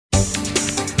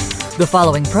The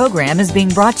following program is being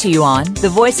brought to you on the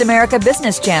Voice America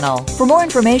Business Channel. For more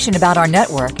information about our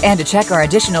network and to check our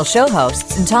additional show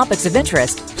hosts and topics of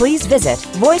interest, please visit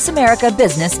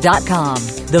voiceamericabusiness.com.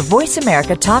 The Voice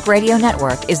America Talk Radio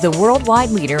Network is the worldwide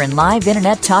leader in live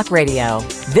Internet talk radio.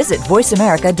 Visit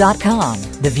voiceamerica.com.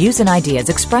 The views and ideas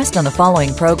expressed on the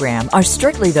following program are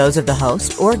strictly those of the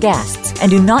host or guests and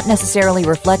do not necessarily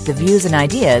reflect the views and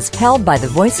ideas held by the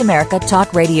Voice America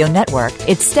Talk Radio Network,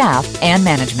 its staff, and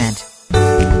management.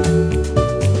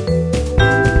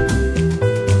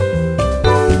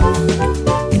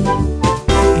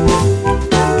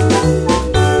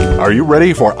 Are you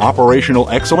ready for operational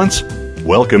excellence?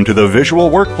 Welcome to the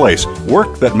Visual Workplace,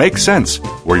 work that makes sense,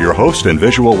 where your host and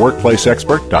visual workplace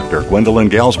expert, Dr. Gwendolyn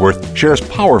Galsworth, shares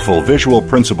powerful visual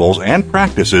principles and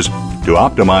practices to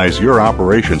optimize your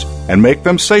operations and make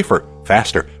them safer,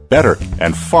 faster, better,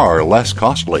 and far less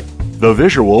costly. The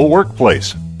Visual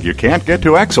Workplace. You can't get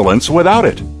to excellence without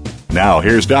it. Now,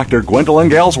 here's Dr. Gwendolyn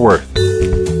Galsworth.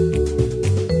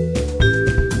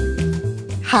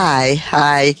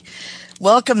 Hi.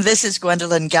 Welcome. This is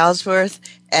Gwendolyn Galsworth,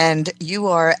 and you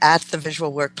are at the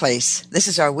Visual Workplace. This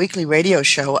is our weekly radio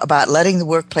show about letting the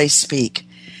workplace speak.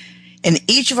 In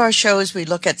each of our shows, we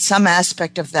look at some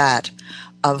aspect of that,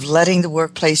 of letting the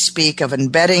workplace speak, of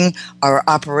embedding our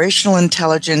operational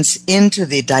intelligence into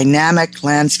the dynamic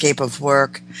landscape of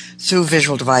work through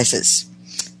visual devices,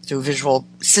 through visual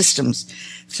systems,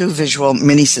 through visual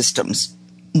mini-systems.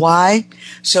 Why?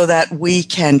 So that we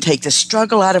can take the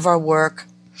struggle out of our work.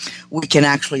 We can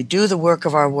actually do the work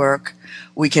of our work.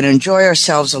 We can enjoy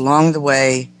ourselves along the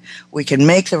way. We can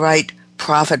make the right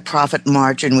profit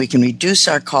margin. We can reduce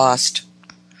our cost,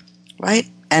 right?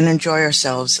 And enjoy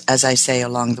ourselves, as I say,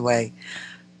 along the way.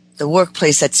 The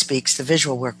workplace that speaks, the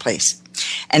visual workplace.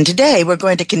 And today we're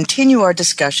going to continue our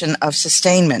discussion of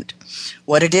sustainment,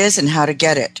 what it is and how to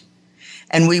get it.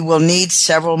 And we will need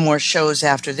several more shows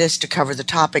after this to cover the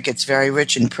topic. It's very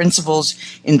rich in principles,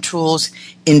 in tools,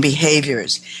 in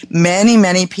behaviors.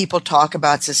 Many people talk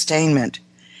about sustainment,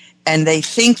 and they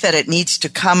think that it needs to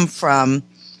come from,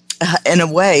 in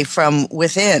a way, from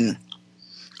within,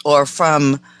 or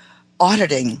from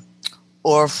auditing,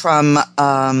 or from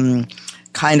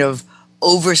kind of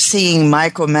overseeing,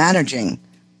 micromanaging.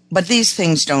 But these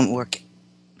things don't work.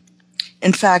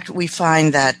 In fact, we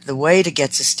find that the way to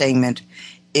get sustainment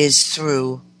is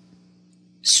through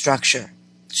structure.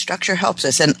 Structure helps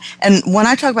us. And when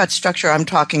I talk about structure, I'm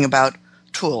talking about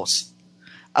tools,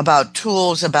 about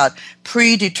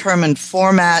predetermined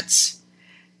formats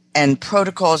and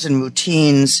protocols and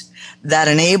routines that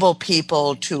enable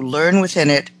people to learn within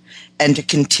it and to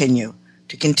continue.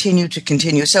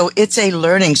 So it's a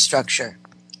learning structure.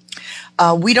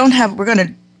 We're going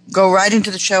to go right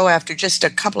into the show after just a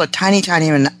couple of tiny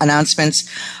announcements.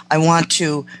 I want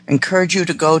to encourage you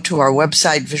to go to our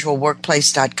website,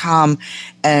 visualworkplace.com,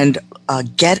 and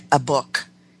get a book.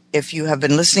 If you have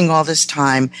been listening all this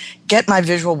time, get my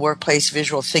Visual Workplace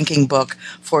Visual Thinking book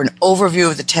for an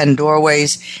overview of the 10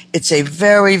 doorways. It's a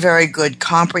very, very good,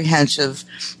 comprehensive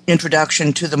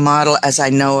introduction to the model as I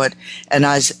know it and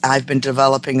as I've been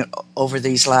developing it over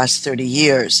these last 30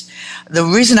 years. The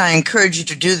reason I encourage you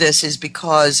to do this is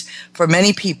because for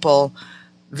many people,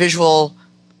 Visual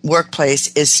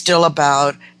Workplace is still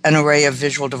about an array of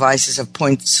visual devices of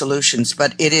point solutions,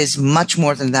 but it is much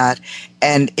more than that.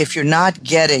 And if you're not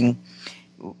getting,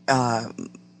 I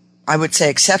would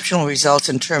say, exceptional results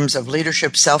in terms of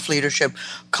leadership, self-leadership,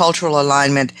 cultural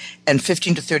alignment, and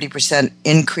 15 to 30%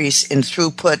 increase in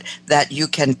throughput that you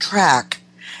can track,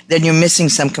 then you're missing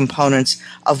some components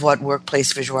of what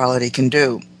workplace visuality can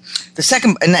do. The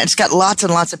second, and it's got lots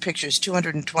and lots of pictures,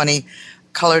 220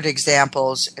 colored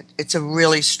examples. It's a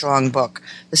really strong book.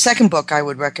 The second book I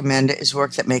would recommend is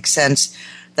Work That Makes Sense.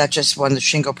 That just won the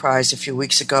Shingo Prize a few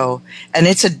weeks ago. And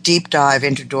it's a deep dive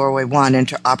into Doorway 1,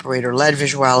 into operator-led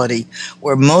visuality,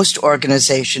 where most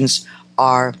organizations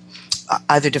are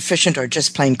either deficient or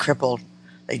just plain crippled.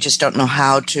 They just don't know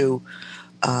how to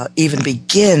even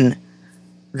begin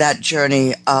that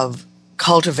journey of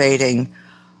cultivating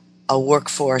a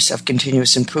workforce of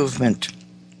continuous improvement.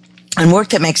 And Work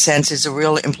That Makes Sense is a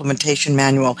real implementation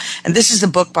manual. And this is the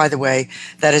book, by the way,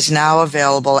 that is now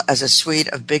available as a suite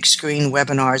of big screen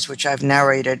webinars, which I've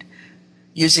narrated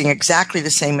using exactly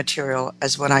the same material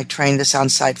as when I trained this on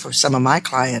site for some of my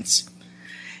clients.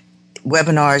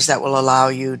 Webinars that will allow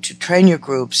you to train your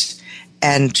groups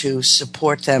and to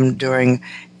support them during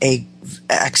a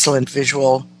excellent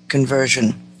visual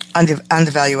conversion on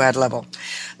the value add level.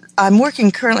 I'm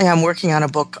working on a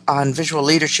book on visual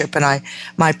leadership, and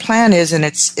my plan is, and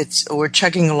we're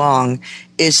chugging along,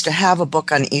 is to have a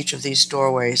book on each of these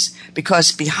doorways,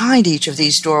 because behind each of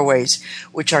these doorways,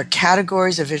 which are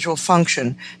categories of visual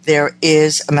function, there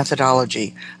is a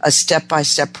methodology, a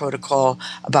step-by-step protocol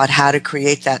about how to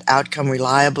create that outcome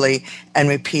reliably and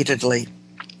repeatedly.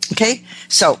 Okay?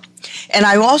 So, and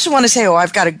I also want to say,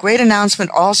 I've got a great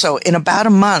announcement also. In about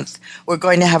a month, we're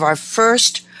going to have our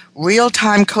first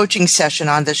real-time coaching session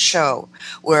on this show,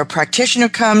 where a practitioner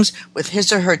comes with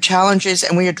his or her challenges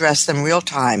and we address them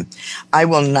real-time. I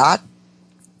will not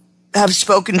have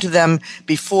spoken to them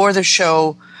before the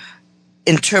show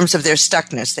in terms of their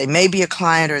stuckness. They may be a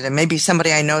client, or there may be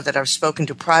somebody I know that I've spoken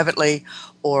to privately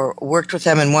or worked with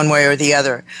them in one way or the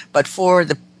other. But for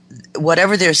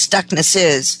whatever their stuckness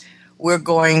is, they're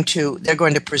going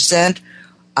to present.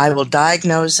 I will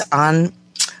diagnose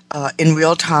in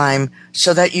real time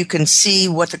so that you can see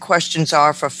what the questions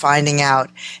are for finding out.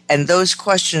 And those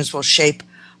questions will shape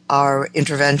our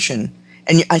intervention.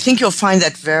 And I think you'll find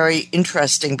that very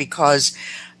interesting, because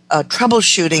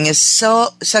troubleshooting is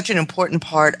such an important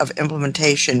part of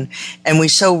implementation. And we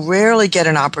so rarely get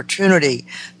an opportunity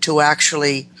to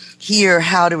actually hear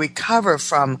how to recover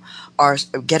from our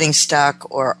getting stuck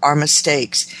or our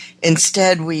mistakes.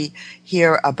 Instead, we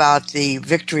hear about the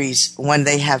victories when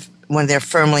they're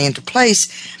firmly in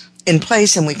place,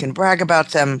 and we can brag about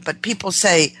them. But people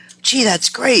say, gee, that's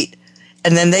great.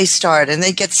 And then they start, and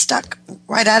they get stuck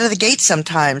right out of the gate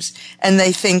sometimes, and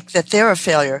they think that they're a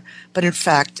failure. But in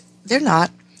fact, they're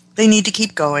not. They need to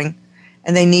keep going,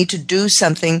 and they need to do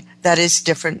something that is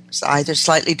different, either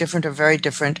slightly different or very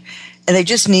different, and they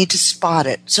just need to spot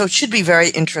it. So it should be very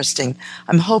interesting.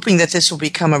 I'm hoping that this will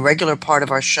become a regular part of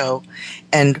our show,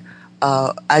 and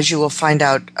as you will find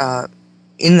out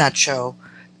in that show,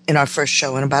 in our first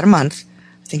show in about a month.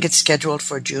 I think it's scheduled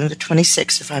for June the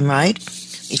 26th, if I'm right.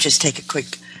 Let me just take a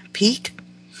quick peek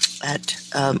at,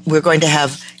 we're going to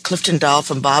have Clifton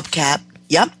Dolph and Bobcat.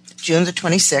 Yep, June the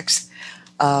 26th.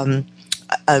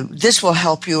 This will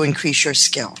help you increase your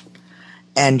skill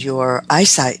and your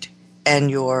eyesight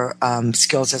and your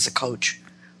skills as a coach,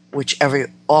 which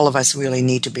all of us really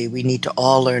need to be. We need to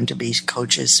all learn to be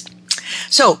coaches.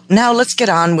 So now let's get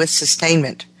on with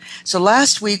sustainment. So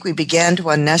last week we began to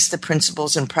unnest the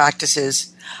principles and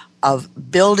practices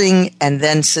of building and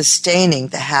then sustaining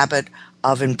the habit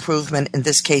of improvement, in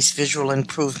this case, visual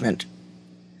improvement.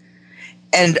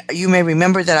 And you may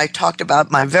remember that I talked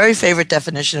about my very favorite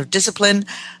definition of discipline,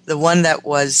 the one that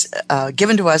was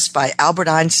given to us by Albert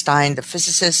Einstein, the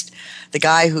physicist, the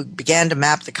guy who began to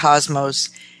map the cosmos.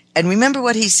 And remember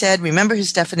what he said? Remember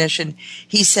his definition?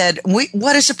 He said,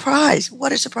 what a surprise.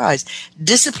 What a surprise.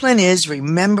 Discipline is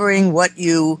remembering what?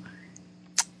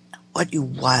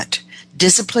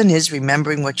 Discipline is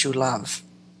remembering what you love.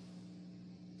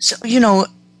 So,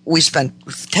 we spent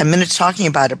 10 minutes talking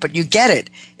about it, but you get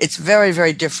it. It's very,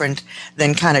 very different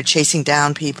than kind of chasing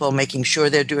down people, making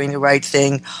sure they're doing the right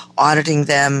thing, auditing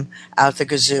them out the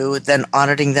gazoo, then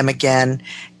auditing them again,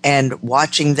 and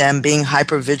watching them being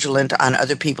hyper-vigilant on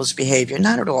other people's behavior.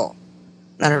 Not at all.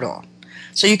 Not at all.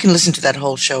 So you can listen to that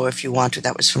whole show if you want to.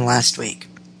 That was from last week.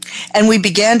 And we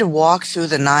began to walk through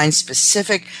the 9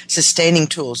 specific sustaining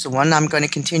tools, the one I'm going to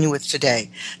continue with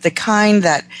today, the kind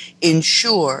that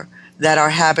ensure that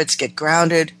our habits get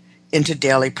grounded into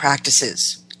daily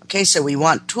practices. Okay, so we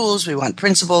want tools, we want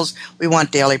principles, we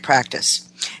want daily practice.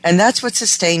 And that's what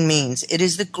sustain means. It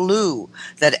is the glue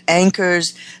that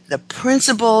anchors the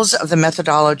principles of the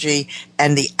methodology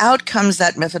and the outcomes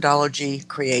that methodology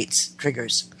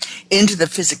triggers, into the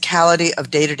physicality of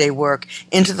day-to-day work,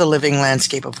 into the living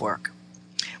landscape of work.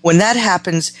 When that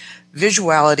happens,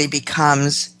 visuality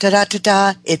becomes,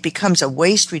 it becomes a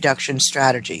waste reduction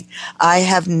strategy. I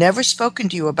have never spoken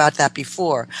to you about that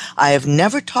before. I have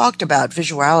never talked about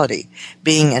visuality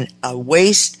being a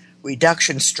waste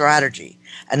reduction strategy,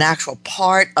 an actual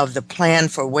part of the plan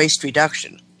for waste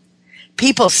reduction.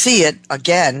 People see it,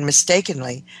 again,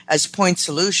 mistakenly, as point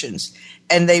solutions,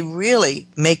 and they really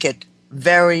make it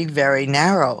very, very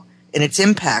narrow in its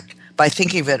impact by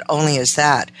thinking of it only as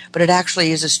that. But it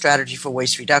actually is a strategy for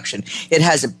waste reduction.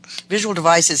 Visual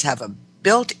devices have a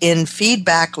built-in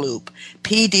feedback loop,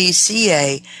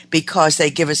 PDCA, because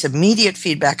they give us immediate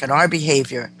feedback on our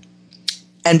behavior,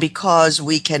 and because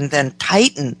we can then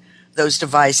tighten those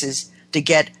devices to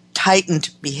get tightened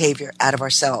behavior out of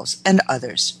ourselves and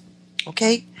others.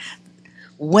 Okay?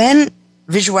 When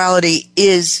visuality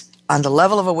is on the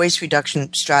level of a waste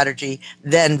reduction strategy,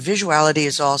 then visuality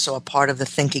is also a part of the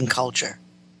thinking culture.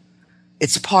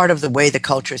 It's part of the way the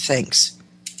culture thinks.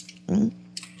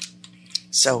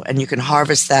 So, and you can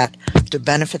harvest that to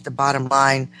benefit the bottom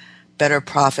line, better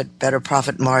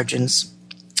profit margins.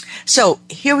 So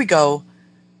here we go.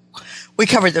 We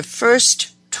covered the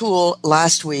first tool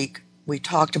last week. We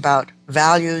talked about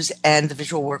values and the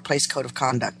Visual Workplace Code of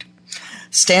Conduct.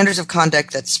 Standards of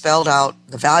conduct that spelled out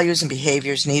the values and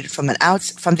behaviors needed from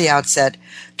the outset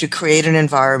to create an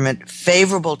environment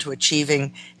favorable to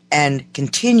achieving and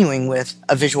continuing with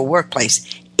a visual workplace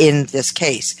in this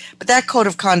case. But that code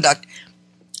of conduct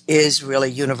is really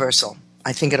universal.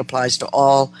 I think it applies to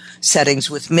all settings,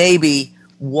 with maybe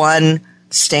one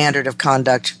standard of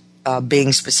conduct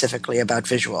being specifically about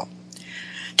visual.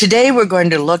 Today we're going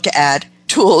to look at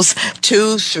tools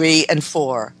 2, 3, and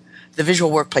 4. The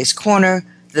Visual Workplace Corner,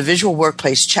 the Visual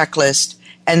Workplace Checklist,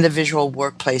 and the Visual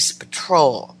Workplace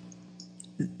Patrol.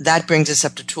 That brings us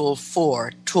up to Tool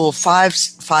 4. Tool 5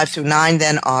 through 9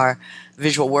 then are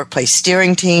Visual Workplace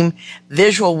Steering Team,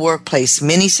 Visual Workplace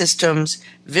Mini Systems,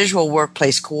 Visual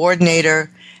Workplace Coordinator,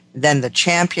 then the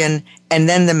Champion, and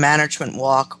then the Management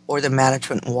Walk or the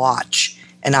Management Watch.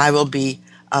 And I will be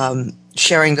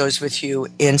sharing those with you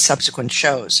in subsequent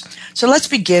shows. So let's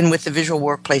begin with the Visual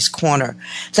Workplace Corner.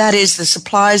 That is the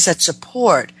supplies that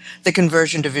support the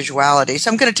conversion to visuality.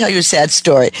 So I'm going to tell you a sad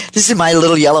story. This is my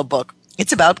little yellow book.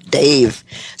 It's about Dave.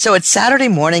 So it's Saturday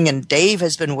morning, and Dave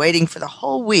has been waiting for the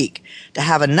whole week to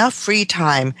have enough free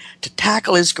time to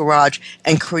tackle his garage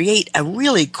and create a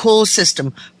really cool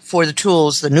system for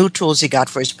the new tools he got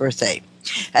for his birthday.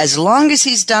 As long as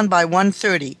he's done by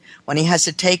 1:30, when he has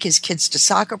to take his kids to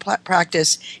soccer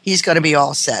practice, he's going to be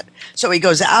all set. So he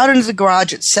goes out into the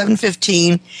garage at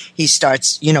 7:15. He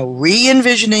starts,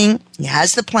 re-envisioning. He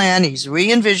has the plan. He's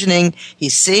re-envisioning.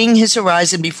 He's seeing his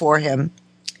horizon before him.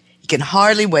 He can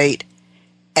hardly wait,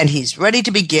 and he's ready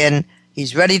to begin.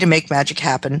 He's ready to make magic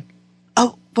happen.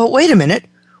 Oh, but wait a minute.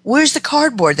 Where's the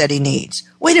cardboard that he needs?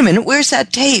 Wait a minute. Where's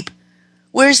that tape?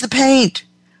 Where's the paint?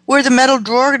 Where are the metal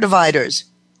drawer dividers?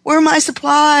 Where are my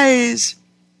supplies?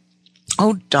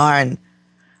 Oh, darn.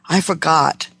 I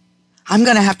forgot. I'm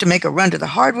going to have to make a run to the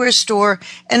hardware store,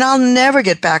 and I'll never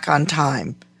get back on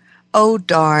time. Oh,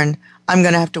 darn. I'm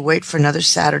going to have to wait for another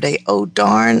Saturday. Oh,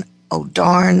 darn. Oh,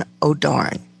 darn. Oh,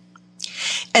 darn.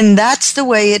 And that's the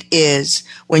way it is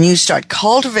when you start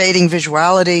cultivating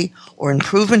visuality or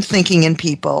improvement thinking in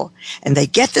people, and they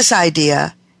get this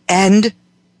idea, and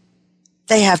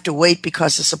they have to wait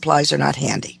because the supplies are not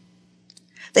handy.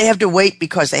 They have to wait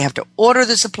because they have to order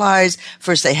the supplies.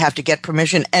 First, they have to get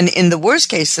permission. And in the worst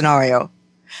case scenario,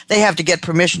 they have to get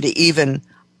permission to even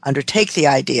undertake the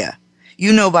idea.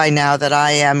 You know by now that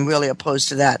I am really opposed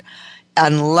to that.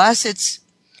 Unless it's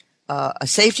a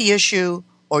safety issue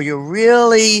or you're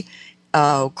really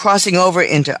crossing over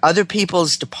into other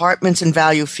people's departments and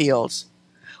value fields,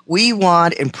 we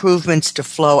want improvements to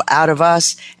flow out of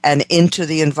us and into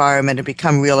the environment and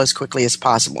become real as quickly as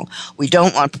possible. We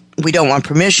don't want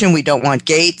permission. We don't want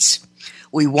gates.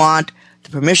 We want the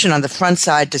permission on the front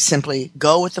side to simply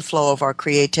go with the flow of our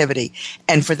creativity.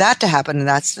 And for that to happen, and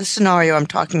that's the scenario I'm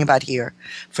talking about here,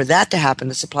 for that to happen,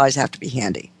 the supplies have to be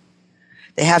handy.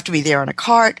 They have to be there on a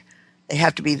cart. They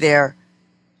have to be there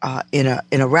in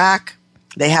a rack.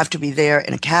 They have to be there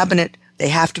in a cabinet. They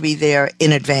have to be there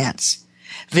in advance.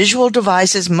 Visual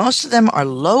devices, most of them are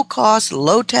low cost,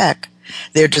 low tech.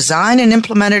 They're designed and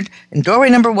implemented, in doorway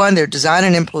number 1, they're designed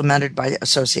and implemented by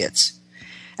associates.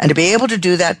 And to be able to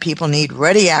do that, people need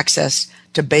ready access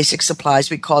to basic supplies.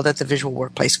 We call that the Visual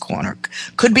Workplace Corner.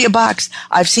 Could be a box.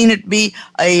 I've seen it be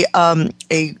a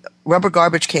rubber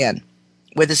garbage can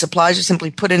where the supplies are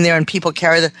simply put in there and people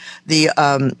carry the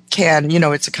can.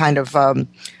 It's a kind of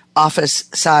office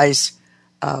size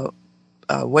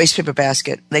waste paper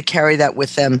basket. They carry that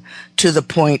with them to the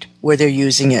point where they're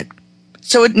using it.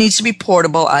 So it needs to be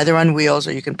portable, either on wheels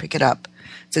or you can pick it up.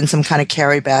 It's in some kind of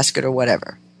carry basket or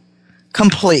whatever.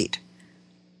 Complete.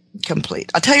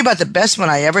 I'll tell you about the best one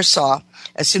I ever saw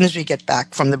as soon as we get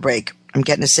back from the break. I'm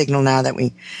getting a signal now that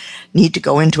we need to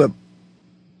go into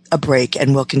a break,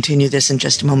 and we'll continue this in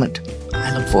just a moment.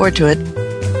 I look forward to it.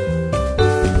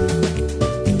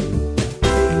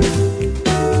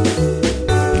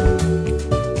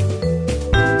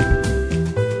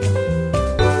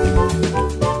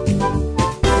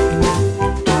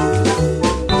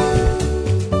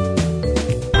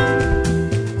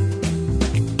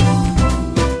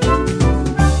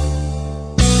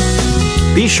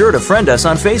 Be sure to friend us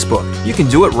on Facebook. You can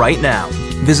do it right now.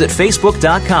 Visit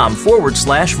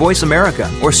facebook.com/Voice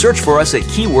America or search for us at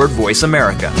keyword Voice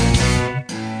America.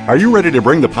 Are you ready to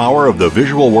bring the power of the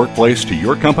visual workplace to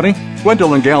your company?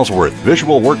 Gwendolyn Galsworth,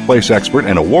 visual workplace expert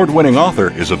and award-winning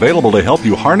author, is available to help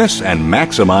you harness and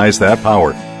maximize that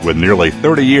power. With nearly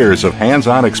 30 years of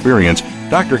hands-on experience,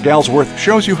 Dr. Galsworth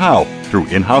shows you how through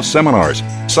in-house seminars,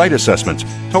 site assessments,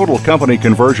 total company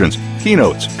conversions,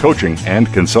 keynotes, coaching, and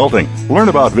consulting. Learn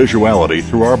about visuality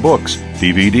through our books,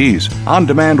 DVDs,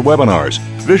 on-demand webinars,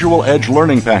 Visual Edge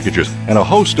learning packages, and a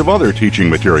host of other teaching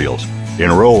materials.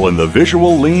 Enroll in the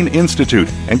Visual Lean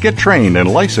Institute and get trained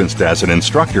and licensed as an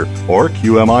instructor or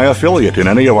QMI affiliate in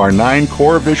any of our 9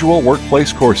 core visual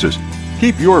workplace courses.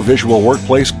 Keep your visual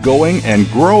workplace going and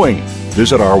growing.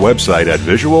 Visit our website at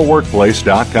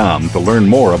visualworkplace.com to learn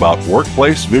more about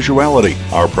workplace visuality,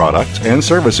 our products and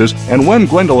services, and when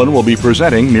Gwendolyn will be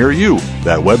presenting near you.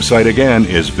 That website again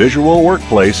is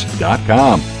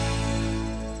visualworkplace.com.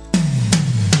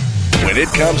 When it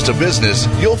comes to business,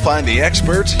 you'll find the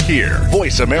experts here.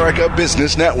 Voice America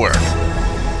Business Network.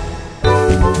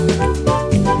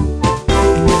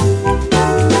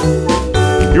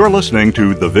 You're listening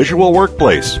to The Visual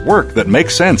Workplace, Work That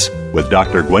Makes Sense, with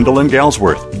Dr. Gwendolyn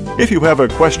Galsworth. If you have a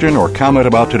question or comment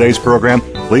about today's program,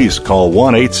 please call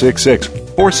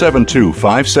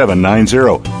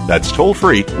 1-866-472-5790. That's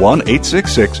toll-free,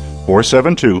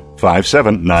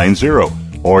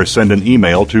 1-866-472-5790. Or send an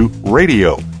email to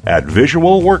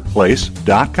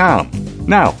radio@visualworkplace.com.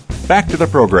 Now, back to the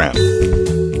program.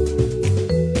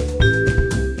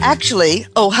 Actually,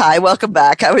 hi, welcome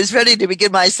back. I was ready to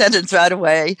begin my sentence right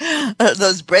away.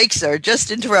 Those breaks are just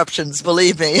interruptions,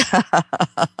 believe me.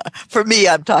 For me,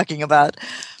 I'm talking about.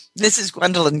 This is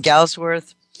Gwendolyn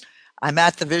Galsworth. I'm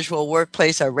at the Visual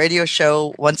Workplace, our radio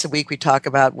show. Once a week, we talk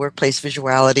about workplace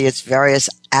visuality, its various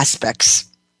aspects.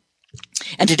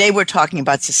 And today we're talking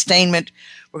about sustainment.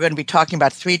 We're going to be talking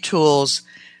about 3 tools.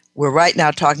 We're right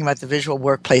now talking about the Visual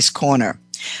Workplace Corner.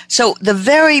 So the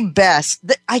very best,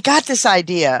 I got this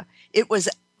idea. It was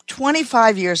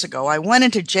 25 years ago. I went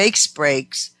into Jake's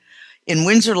Breaks in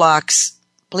Windsor Locks,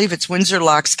 I believe it's Windsor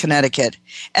Locks, Connecticut.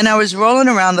 And I was rolling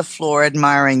around the floor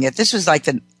admiring it. This was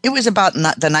it was about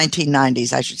the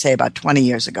 1990s, I should say, about 20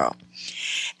 years ago.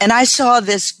 And I saw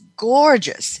this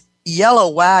gorgeous yellow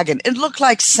wagon. It looked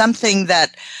like something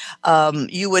that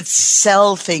you would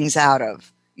sell things out of.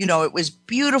 You know, it was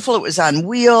beautiful. It was on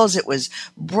wheels. It was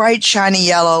bright, shiny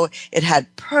yellow. It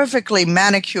had perfectly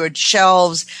manicured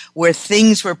shelves where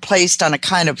things were placed on a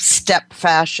kind of step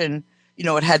fashion. You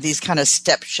know, it had these kind of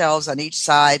step shelves on each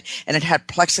side, and it had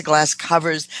plexiglass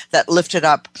covers that lifted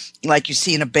up like you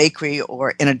see in a bakery or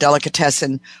in a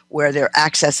delicatessen where they're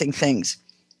accessing things.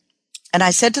 And I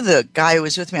said to the guy who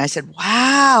was with me, I said,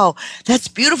 wow, that's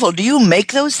beautiful. Do you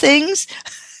make those things?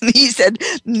 And he said,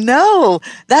 no,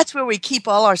 that's where we keep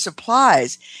all our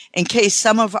supplies in case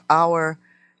some of our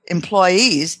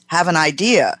employees have an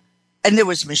idea. And there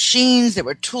was machines, there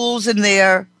were tools in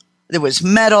there, there was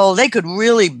metal. They could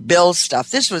really build stuff.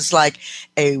 This was like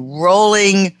a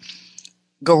rolling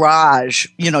garage,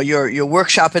 you know, your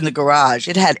workshop in the garage.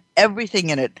 It had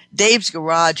everything in it. Dave's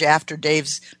garage after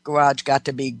Dave's garage got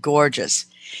to be gorgeous.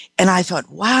 And I thought,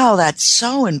 wow, that's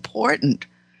so important.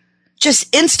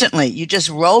 Just instantly, you just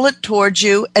roll it towards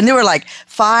you. And there were like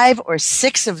 5 or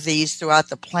 6 of these throughout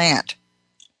the plant.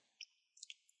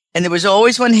 And there was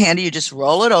always one handy. You just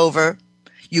roll it over.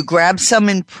 You grab some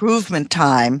improvement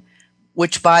time,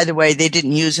 which, by the way, they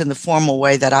didn't use in the formal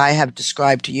way that I have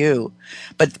described to you.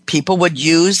 But people would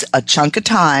use a chunk of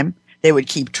time. They would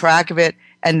keep track of it,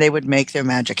 and they would make their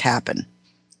magic happen.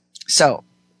 So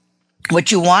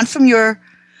what you want from your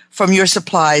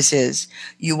supplies is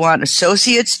you want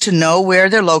associates to know where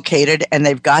they're located, and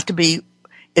it's got to be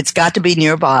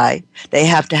nearby. They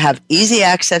have to have easy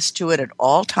access to it at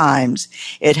all times.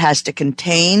 It has to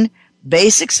contain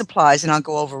basic supplies, and I'll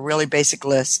go over a really basic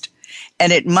list.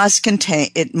 And it must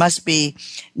be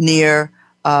near,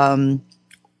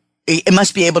 it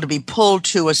must be able to be pulled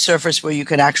to a surface where you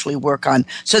can actually work on.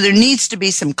 So there needs to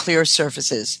be some clear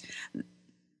surfaces.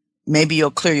 Maybe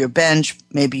you'll clear your bench,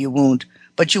 maybe you won't.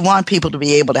 But you want people to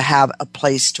be able to have a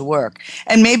place to work.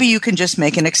 And maybe you can just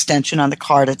make an extension on the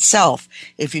card itself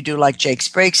if you do like Jake's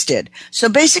Breaks did. So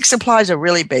basic supplies are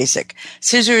really basic.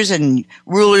 Scissors and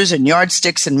rulers and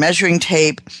yardsticks and measuring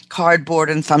tape, cardboard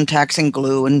and thumbtacks and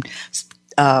glue and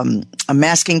a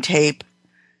masking tape,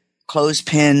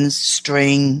 clothespins,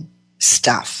 string,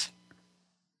 stuff,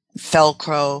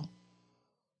 Velcro,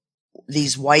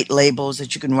 these white labels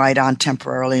that you can write on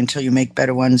temporarily until you make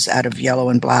better ones out of yellow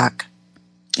and black.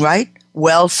 Right?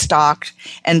 Well stocked.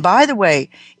 And by the way,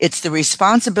 it's the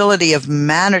responsibility of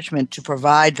management to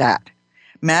provide that.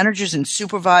 Managers and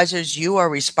supervisors, you are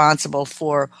responsible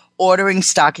for ordering,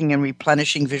 stocking, and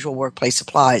replenishing visual workplace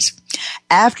supplies.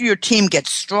 After your team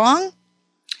gets strong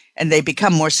and they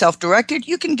become more self-directed,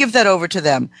 you can give that over to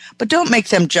them. But don't make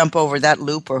them jump over that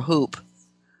loop or hoop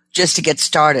just to get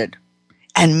started.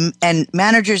 And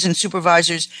managers and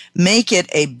supervisors make it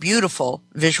a beautiful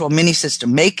visual mini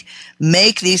system. Make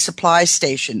these supply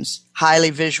stations highly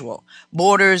visual.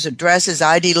 Borders, addresses,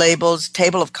 ID labels,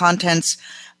 table of contents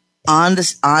on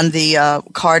the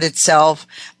card itself,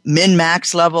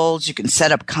 min-max levels. You can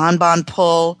set up Kanban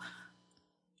pull.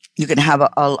 You can have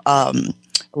a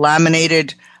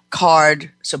laminated card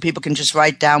so people can just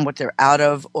write down what they're out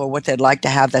of or what they'd like to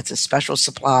have that's a special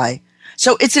supply.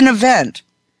 So it's an event.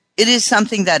 It is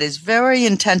something that is very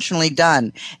intentionally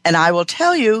done. And I will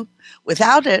tell you,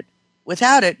 without it,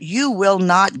 you will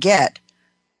not get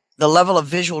the level of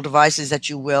visual devices that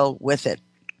you will with it.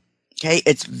 Okay?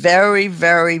 It's very,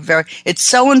 very, very, it's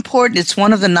so important. It's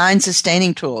one of the 9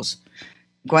 sustaining tools.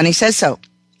 Gwenny says so.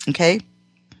 Okay?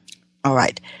 All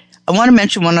right. I want to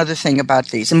mention one other thing about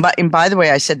these. And by the way,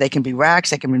 I said they can be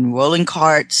racks, they can be rolling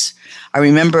carts. I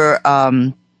remember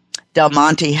Del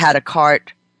Monte had a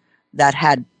cart that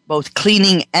had both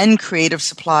cleaning and creative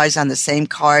supplies on the same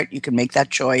cart. You can make that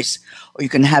choice. Or you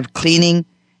can have cleaning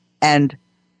and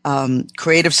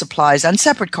creative supplies on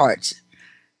separate carts.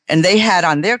 And they had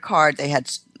on their cart, they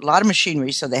had a lot of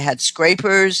machinery. So they had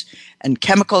scrapers and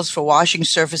chemicals for washing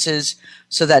surfaces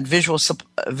so that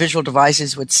visual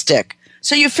devices would stick.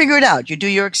 So you figure it out. You do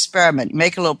your experiment. You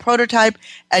make a little prototype,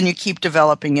 and you keep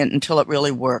developing it until it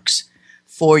really works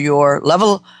for your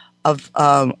level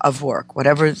of work,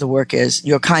 whatever the work is,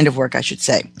 your kind of work, I should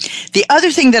say. The other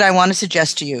thing that I want to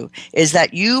suggest to you is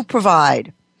that you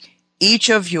provide each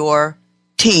of your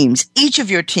teams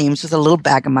with a little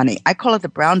bag of money. I call it the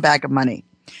brown bag of money,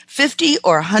 $50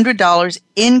 or $100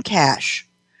 in cash,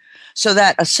 so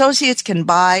that associates can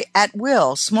buy at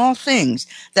will small things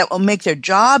that will make their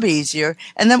job easier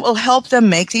and that will help them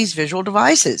make these visual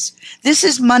devices. This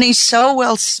is money so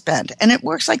well spent, and it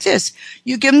works like this.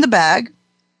 You give them the bag.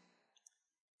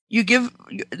 You give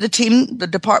the team, the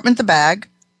department, the bag.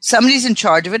 Somebody's in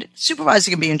charge of it.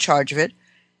 Supervisor can be in charge of it.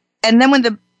 And then when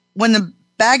the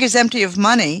bag is empty of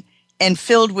money and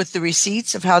filled with the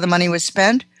receipts of how the money was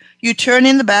spent, you turn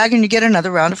in the bag and you get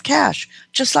another round of cash,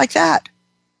 just like that.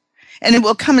 And it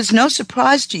will come as no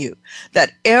surprise to you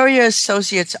that area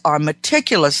associates are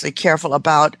meticulously careful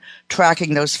about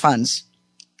tracking those funds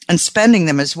and spending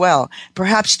them as well.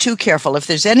 Perhaps too careful. If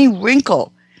there's any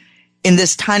wrinkle in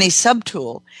this tiny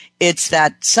subtool, it's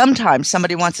that sometimes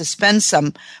somebody wants to spend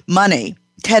some money,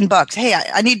 $10. Hey,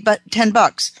 I need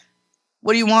 $10.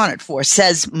 What do you want it for?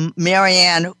 Says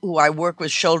Marianne, who I work with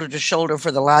shoulder to shoulder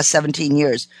for the last 17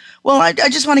 years. Well, I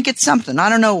just want to get something. I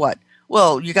don't know what.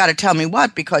 Well, you got to tell me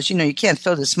what, because, you can't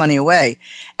throw this money away.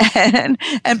 And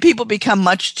people become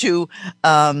much too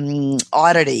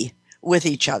audity with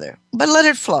each other. But let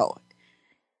it flow.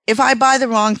 If I buy the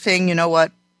wrong thing, you know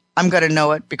what? I'm going to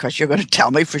know it because you're going to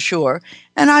tell me for sure.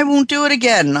 And I won't do it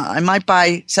again. I might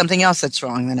buy something else that's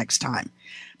wrong the next time.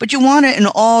 But you want to, in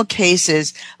all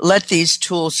cases, let these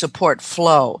tools support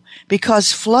flow,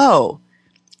 because flow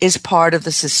is part of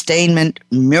the sustainment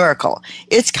miracle.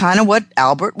 It's kind of what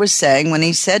Albert was saying when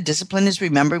he said discipline is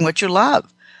remembering what you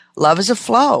love. Love is a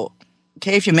flow.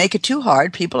 Okay, if you make it too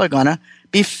hard, people are going to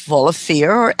be full of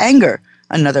fear or anger,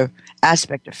 another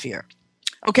aspect of fear.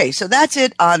 Okay, so that's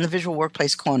it on the Visual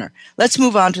Workplace Corner. Let's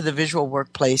move on to the Visual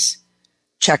Workplace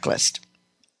Checklist.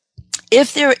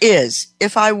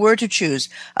 If I were to choose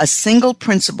a single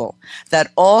principle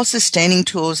that all sustaining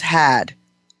tools had,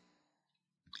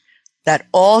 that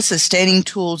all sustaining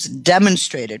tools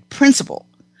demonstrated, principle,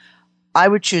 I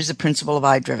would choose the principle of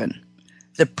I-driven.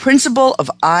 The principle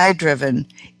of I-driven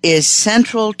is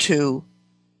central to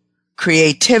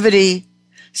creativity,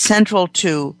 central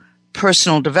to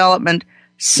personal development,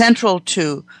 central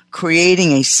to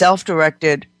creating a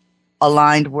self-directed,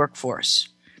 aligned workforce,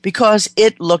 because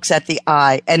it looks at the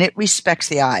I and it respects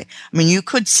the I. I mean, you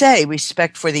could say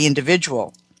respect for the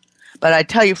individual, but I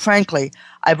tell you frankly,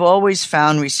 I've always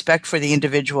found respect for the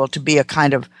individual to be a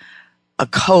kind of a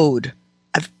code.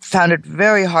 I've found it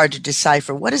very hard to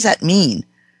decipher. What does that mean?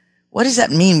 What does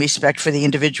that mean, respect for the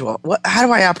individual? How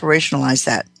do I operationalize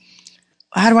that?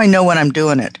 How do I know when I'm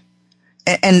doing it?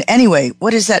 And anyway,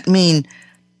 what does that mean?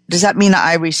 Does that mean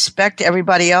I respect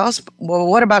everybody else? Well,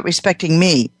 what about respecting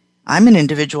me? I'm an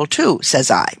individual too,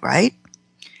 says I, right?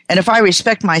 And if I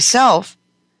respect myself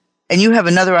and you have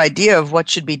another idea of what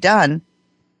should be done,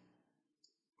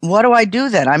 what do I do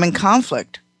then? I'm in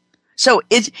conflict. So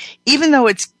even though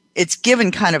it's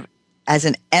given kind of as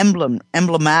an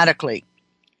emblematically,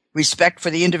 respect for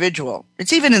the individual.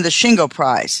 It's even in the Shingo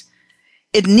Prize.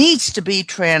 It needs to be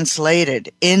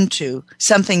translated into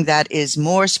something that is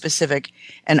more specific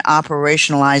and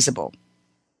operationalizable.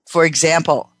 For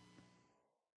example,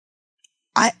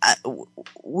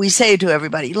 we say to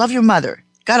everybody, love your mother.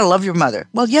 Got to love your mother.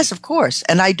 Well, yes, of course.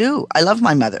 And I do. I love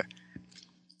my mother.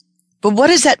 But what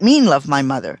does that mean, love my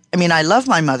mother? I mean, I love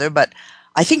my mother, but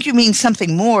I think you mean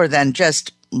something more than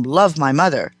just love my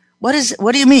mother. What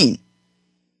do you mean?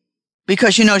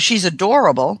 Because, she's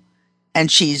adorable and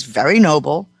she's very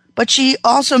noble, but she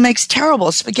also makes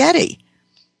terrible spaghetti.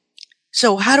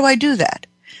 So how do I do that?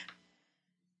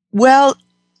 Well,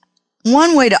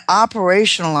 one way to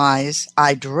operationalize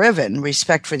I-driven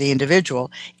respect for the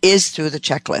individual is through the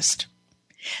checklist.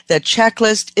 The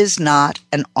checklist is not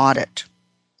an audit.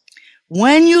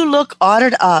 When you look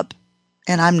audit up,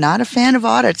 and I'm not a fan of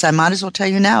audits, I might as well tell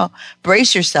you now,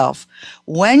 brace yourself.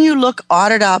 When you look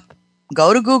audit up,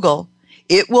 go to Google,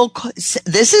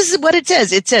 this is what it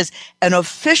says. It says an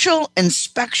official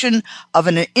inspection of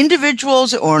an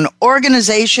individual's or an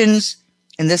organization's,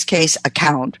 in this case,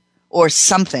 account or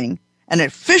something, an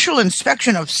official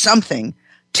inspection of something,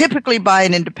 typically by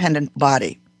an independent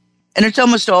body. And it's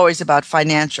almost always about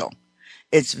financial.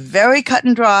 It's very cut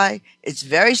and dry. It's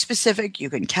very specific. You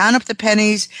can count up the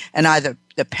pennies, and either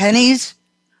the pennies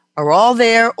are all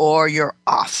there or you're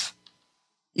off.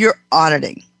 You're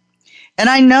auditing. And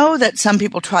I know that some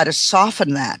people try to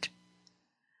soften that,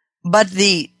 but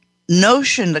the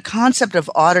concept of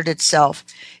audit itself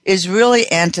is really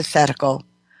antithetical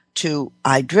to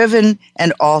I-driven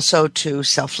and also to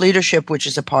self-leadership, which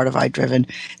is a part of I-driven.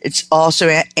 It's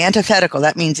also antithetical.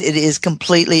 That means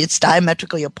it's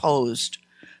diametrically opposed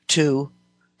to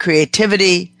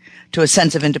creativity, to a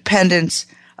sense of independence,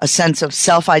 a sense of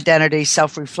self-identity,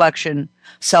 self-reflection,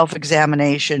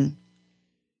 self-examination.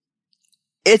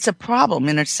 It's a problem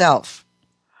in itself.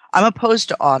 I'm opposed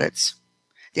to audits.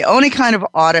 The only kind of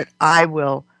audit I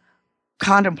will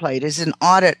contemplate is an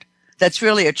audit that's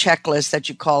really a checklist that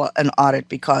you call an audit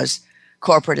because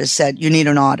corporate has said you need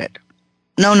an audit.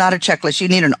 No, not a checklist. You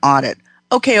need an audit.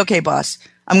 Okay, boss.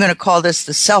 I'm going to call this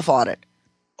the self-audit.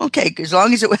 Okay, as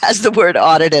long as it has the word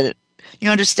audit in it.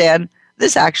 You understand?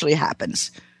 This actually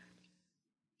happens.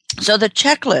 So the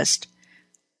checklist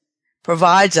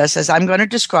provides us, as I'm going to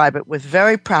describe it, with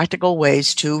very practical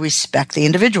ways to respect the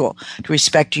individual, to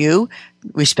respect you,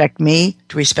 respect me,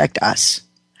 to respect us.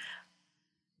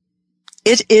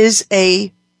 It is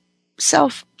a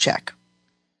self-check,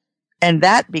 and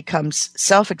that becomes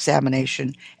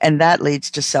self-examination, and that leads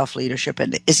to self-leadership,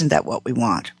 and isn't that what we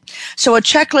want? So a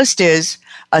checklist is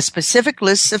a specific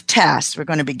list of tasks. We're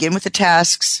going to begin with the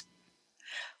tasks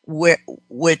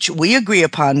which we agree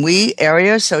upon, we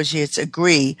area associates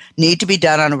agree need to be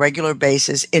done on a regular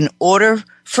basis in order,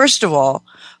 first of all,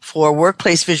 for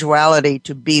workplace visuality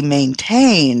to be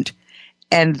maintained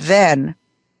and then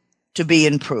to be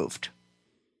improved.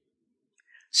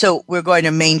 So we're going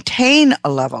to maintain a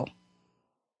level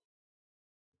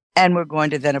and we're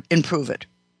going to then improve it.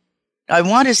 I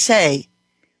want to say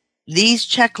these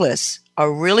checklists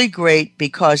are really great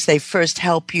because they first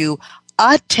help you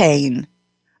attain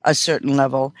a certain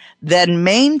level, then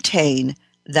maintain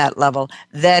that level,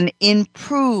 then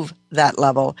improve that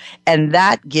level, and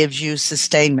that gives you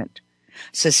sustainment.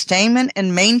 Sustainment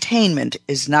and maintainment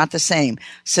is not the same.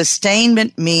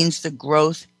 Sustainment means the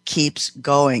growth keeps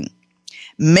going.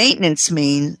 Maintenance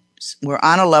means we're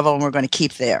on a level and we're going to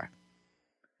keep there.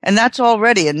 And that's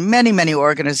already in many, many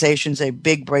organizations a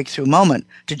big breakthrough moment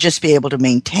to just be able to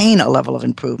maintain a level of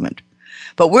improvement.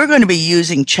 But we're going to be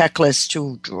using checklists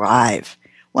to drive.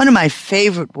 One of my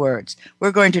favorite words,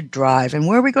 we're going to drive. And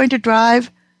where are we going to drive?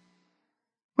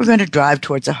 We're going to drive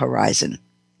towards a horizon.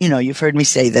 You know, you've heard me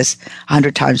say this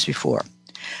 100 times before.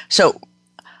 So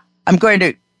I'm going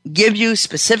to give you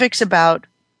specifics about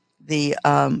the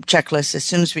checklist as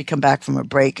soon as we come back from a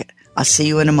break. I'll see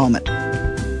you in a moment.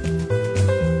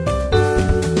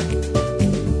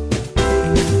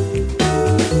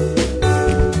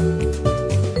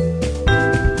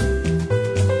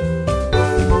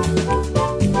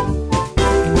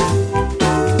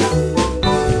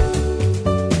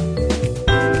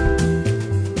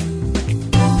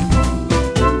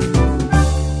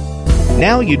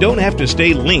 Now you don't have to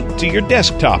stay linked to your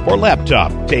desktop or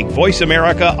laptop. Take Voice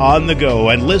America on the go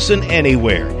and listen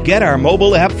anywhere. Get our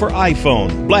mobile app for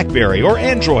iPhone, BlackBerry, or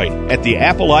Android at the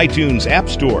Apple iTunes App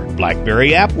Store,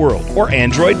 BlackBerry App World, or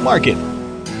Android Market.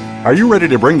 Are you ready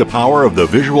to bring the power of the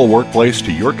visual workplace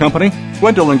to your company?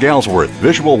 Gwendolyn Galsworth,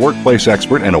 visual workplace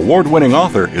expert and award-winning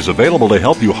author, is available to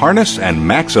help you harness and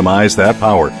maximize that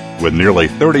power. With nearly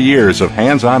 30 years of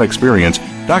hands-on experience,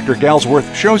 Dr.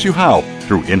 Galsworth shows you how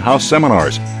through in-house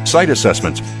seminars, site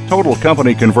assessments, total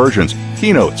company conversions,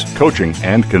 keynotes, coaching,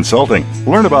 and consulting.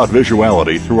 Learn about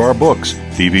visuality through our books,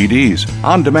 DVDs,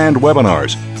 on-demand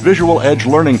webinars, Visual Edge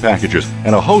learning packages,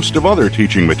 and a host of other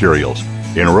teaching materials.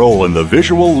 Enroll in the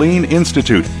Visual Lean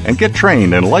Institute and get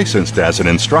trained and licensed as an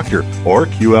instructor or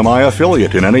QMI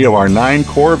affiliate in any of our 9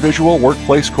 core visual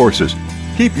workplace courses.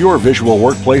 Keep your visual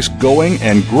workplace going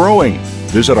and growing.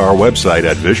 Visit our website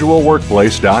at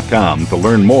visualworkplace.com to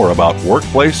learn more about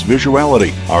workplace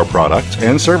visuality, our products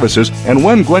and services, and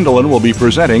when Gwendolyn will be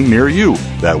presenting near you.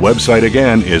 That website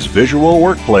again is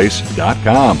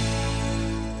visualworkplace.com.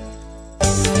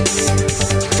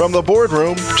 From the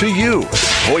boardroom to you,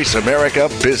 Voice America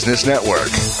Business Network.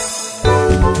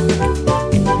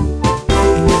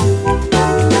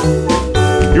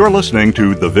 You're listening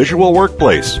to The Visual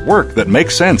Workplace, Work That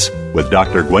Makes Sense, with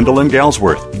Dr. Gwendolyn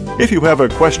Galsworth. If you have a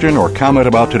question or comment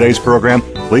about today's program,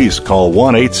 please call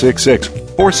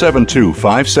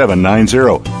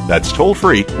 1-866-472-5790. That's toll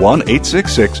free,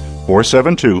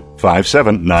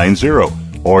 1-866-472-5790.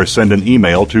 Or send an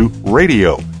email to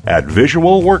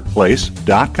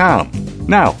radio@visualworkplace.com.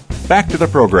 Now, back to the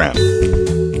program.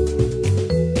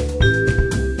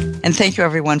 And thank you,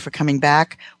 everyone, for coming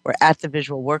back. We're at the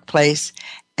Visual Workplace,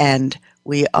 and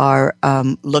we are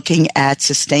looking at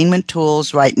sustainment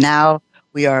tools right now.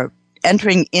 We are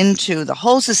entering into the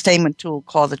whole sustainment tool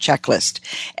called the checklist.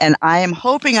 And I am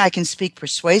hoping I can speak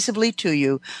persuasively to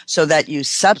you so that you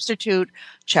substitute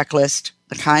checklist,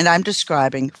 the kind I'm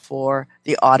describing, for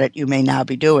the audit you may now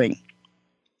be doing.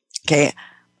 Okay.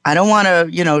 I don't want to,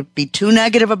 be too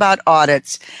negative about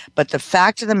audits, but the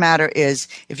fact of the matter is,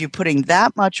 if you're putting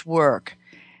that much work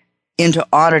into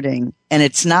auditing and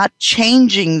it's not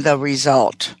changing the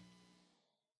result,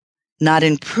 not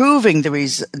improving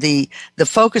the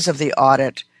focus of the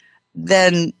audit,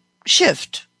 then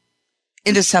shift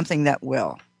into something that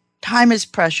will. Time is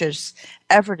precious,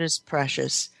 effort is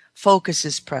precious, focus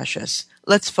is precious.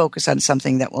 Let's focus on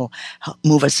something that will help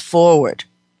move us forward.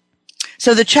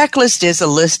 So the checklist is a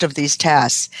list of these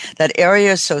tasks that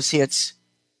area associates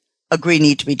agree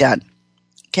need to be done.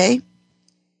 Okay?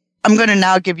 I'm going to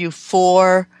now give you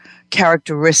 4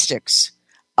 characteristics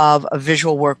of a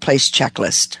visual workplace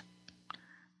checklist,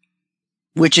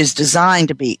 which is designed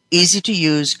to be easy to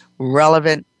use,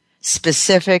 relevant,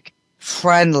 specific,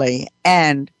 friendly,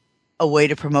 and a way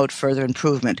to promote further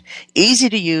improvement. Easy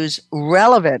to use,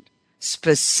 relevant,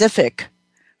 specific,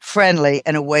 friendly,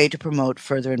 and a way to promote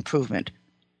further improvement.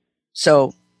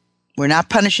 So we're not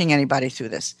punishing anybody through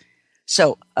this.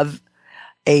 So a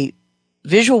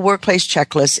visual workplace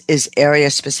checklist is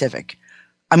area specific.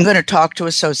 I'm going to talk to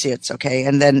associates, okay?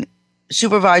 And then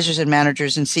supervisors and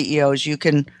managers and CEOs, you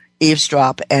can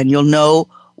eavesdrop and you'll know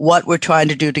what we're trying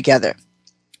to do together.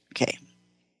 Okay.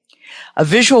 A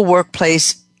visual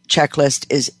workplace checklist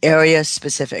is area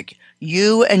specific.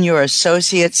 You and your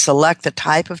associates select the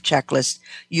type of checklist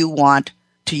you want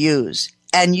to use,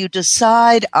 and you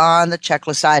decide on the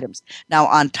checklist items. Now,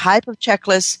 on type of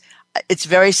checklist, it's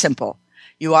very simple.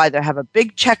 You either have a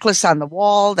big checklist on the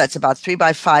wall that's about 3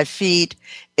 by 5 feet,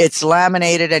 it's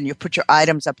laminated, and you put your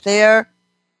items up there,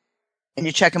 and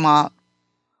you check them out,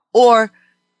 or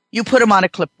you put them on a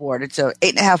clipboard. It's a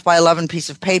 8.5 by 11 piece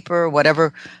of paper,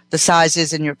 whatever the size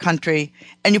is in your country,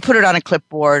 and you put it on a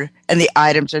clipboard, and the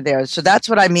items are there. So that's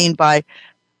what I mean by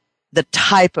the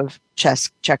type of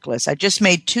checklist. I just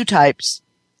made 2 types,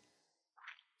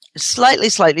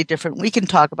 slightly different. We can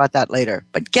talk about that later,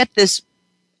 but get this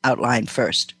outline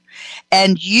first.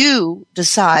 And you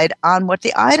decide on what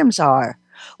the items are.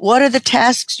 What are the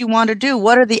tasks you want to do?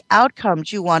 What are the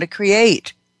outcomes you want to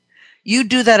create? You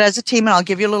do that as a team, and I'll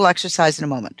give you a little exercise in a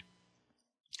moment.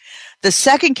 The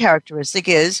second characteristic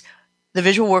is the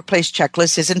visual workplace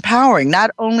checklist is empowering.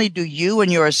 Not only do you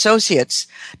and your associates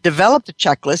develop the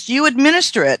checklist, you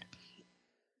administer it.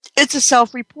 It's a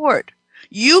self-report.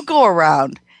 You go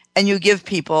around and you give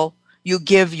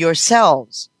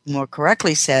yourselves, more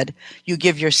correctly said, you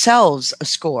give yourselves a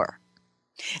score.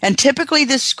 And typically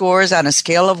this score is on a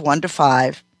scale of 1 to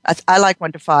 5. I like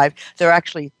 1 to 5. There are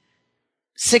actually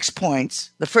 6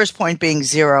 points, the first point being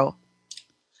 0,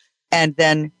 and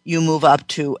then you move up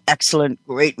to excellent,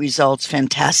 great results,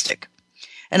 fantastic.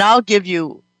 And I'll give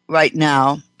you right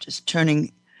now, just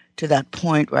turning to that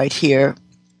point right here,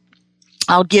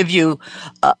 I'll give you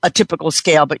a typical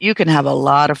scale, but you can have a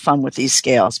lot of fun with these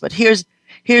scales. But here's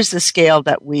the scale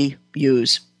that we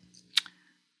use.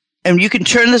 And you can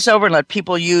turn this over and let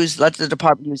the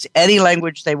department use any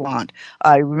language they want.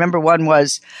 I remember one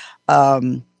was a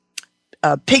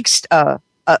big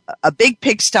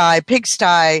pigsty,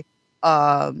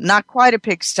 not quite a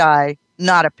pigsty,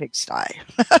 not a pigsty.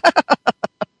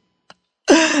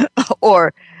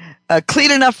 Or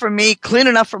Clean enough for me, clean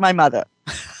enough for my mother.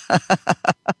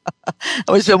 That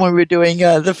was when we were doing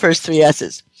the first 3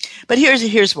 S's. But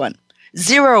here's one.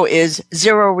 0 is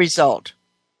 0 result.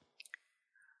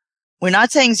 We're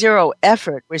not saying 0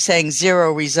 effort. We're saying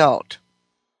 0 result.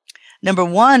 Number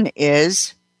 1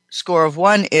 is, score of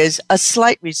 1 is a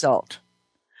slight result.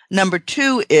 Number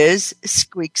 2 is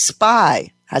squeak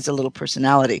spy, has a little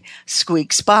personality,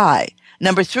 squeak spy.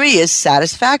 Number 3 is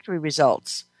satisfactory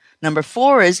results. Number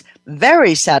 4 is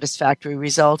very satisfactory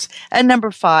results. And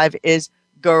number 5 is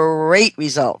great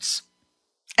results.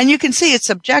 And you can see it's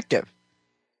subjective.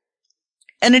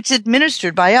 And it's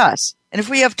administered by us. And if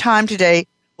we have time today,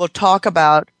 we'll talk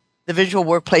about the Visual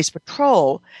Workplace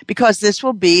Patrol, because this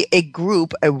will be a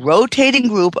group, a rotating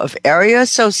group of area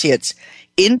associates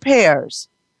in pairs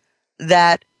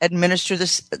that administer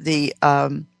the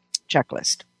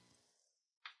checklist.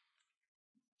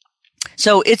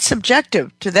 So it's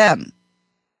subjective to them.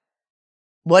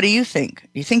 What do you think?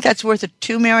 Do you think that's worth a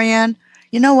 2, Marianne?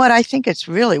 You know what? I think it's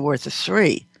really worth a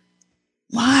 3.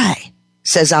 Why?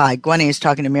 Says I. Gwenny is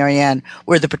talking to Marianne.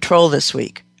 We're the patrol this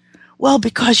week. Well,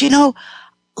 because,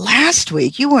 last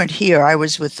week, you weren't here. I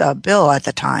was with Bill at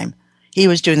the time. He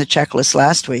was doing the checklist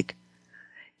last week.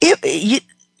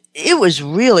 It was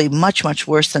really much, much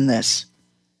worse than this.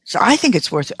 So I think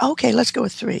it's worth it. Okay, let's go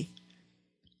with 3.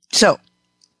 So,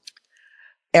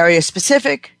 area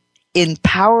specific,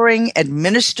 empowering,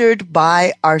 administered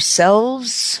by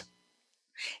ourselves.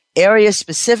 Area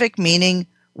specific, meaning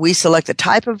we select the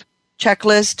type of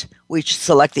checklist, we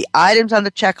select the items on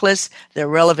the checklist, they're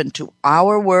relevant to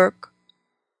our work.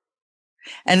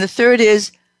 And the third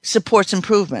is supports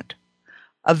improvement.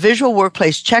 A visual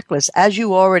workplace checklist, as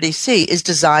you already see, is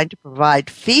designed to provide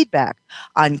feedback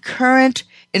on current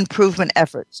improvement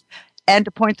efforts and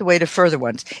to point the way to further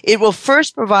ones. It will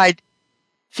first provide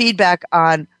feedback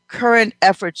on current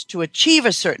efforts to achieve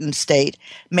a certain state,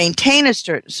 maintain a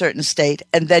certain state,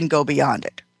 and then go beyond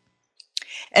it.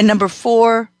 And number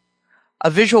 4, a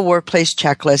visual workplace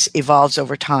checklist evolves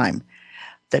over time.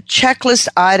 The checklist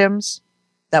items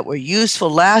that were useful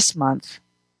last month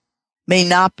may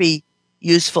not be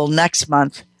useful next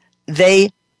month. They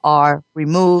are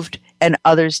removed and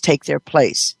others take their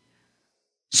place.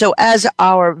 So as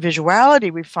our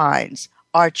visuality refines,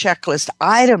 our checklist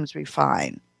items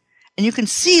refine. And you can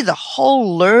see the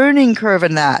whole learning curve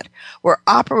in that, where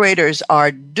operators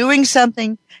are doing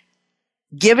something,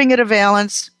 giving it a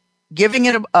valence, giving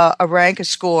it a rank, a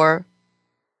score,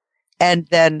 and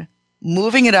then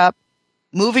moving it up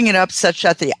such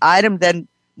that the item then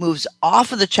moves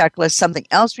off of the checklist, something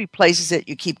else replaces it,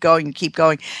 you keep going, you keep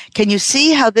going. Can you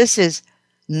see how this is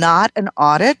not an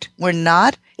audit?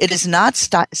 It is not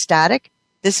static.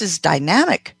 This is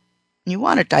dynamic. You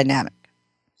want it dynamic.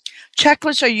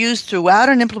 Checklists are used throughout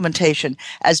an implementation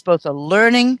as both a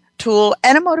learning tool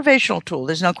and a motivational tool.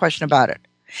 There's no question about it.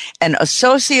 And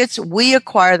associates, we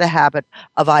acquire the habit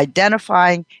of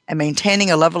identifying and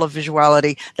maintaining a level of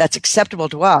visuality that's acceptable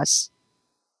to us.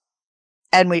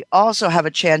 And we also have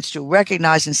a chance to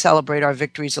recognize and celebrate our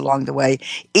victories along the way,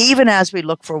 even as we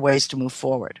look for ways to move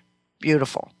forward.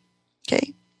 Beautiful.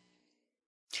 Okay?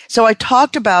 So I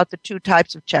talked about the 2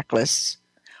 types of checklists,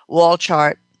 wall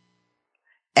chart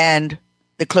and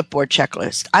the clipboard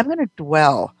checklist. I'm going to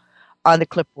dwell on the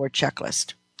clipboard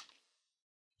checklist.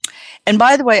 And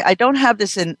by the way, I only have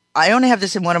this in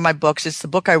one of my books. It's the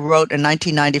book I wrote in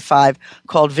 1995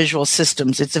 called Visual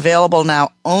Systems. It's available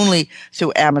now only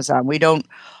through Amazon. We don't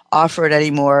offer it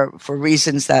anymore for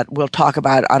reasons that we'll talk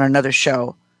about on another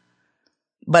show.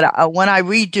 But when I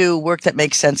redo Work That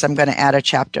Makes Sense, I'm going to add a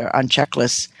chapter on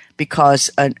checklists because,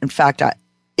 in fact,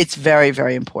 it's very,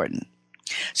 very important.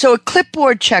 So a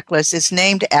clipboard checklist is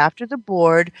named after the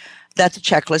board that the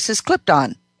checklist is clipped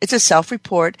on. It's a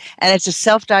self-report, and it's a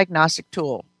self-diagnostic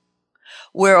tool.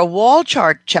 Where a wall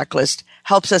chart checklist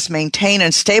helps us maintain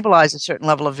and stabilize a certain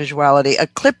level of visuality, a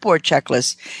clipboard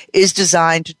checklist is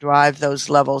designed to drive those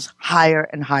levels higher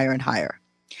and higher and higher.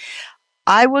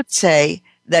 I would say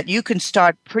that you can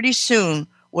start pretty soon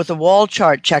with a wall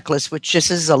chart checklist, which just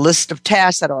is a list of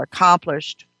tasks that are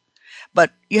accomplished.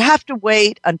 But you have to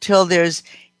wait until there's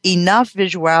enough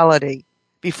visuality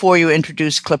before you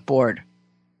introduce clipboard.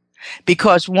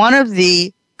 Because one of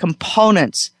the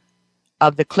components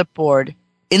of the clipboard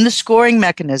in the scoring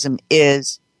mechanism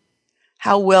is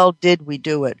how well did we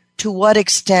do it? To what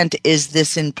extent is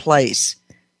this in place?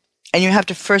 And you have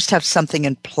to first have something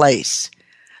in place.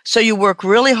 So you work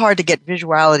really hard to get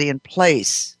visuality in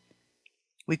place.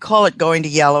 We call it going to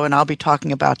yellow, and I'll be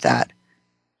talking about that.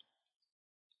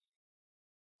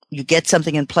 You get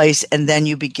something in place, and then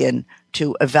you begin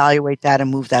to evaluate that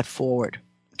and move that forward.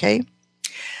 Okay?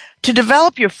 To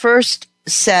develop your first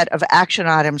set of action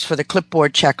items for the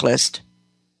clipboard checklist,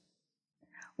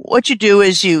 what you do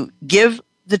is you give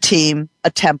the team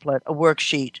a template, a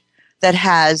worksheet that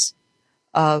has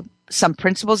some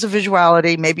principles of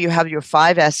visuality. Maybe you have your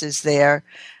 5 S's there,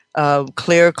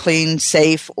 clear, clean,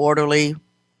 safe, orderly.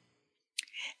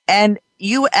 And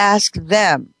you ask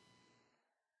them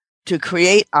to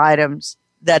create items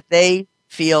that they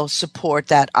feel support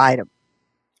that item.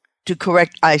 To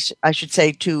correct, I should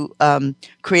say, to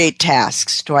create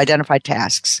tasks, to identify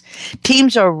tasks.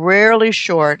 Teams are rarely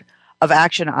short of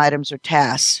action items or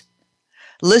tasks.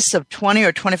 Lists of 20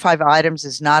 or 25 items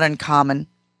is not uncommon,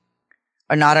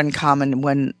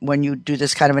 when you do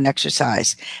this kind of an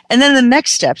exercise. And then the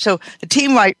next step. So the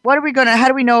team write, how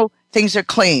do we know things are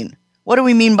clean? What do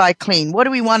we mean by clean? What do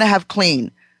we want to have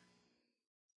clean?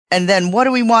 And then what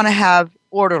do we want to have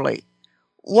orderly?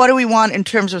 What do we want in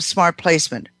terms of smart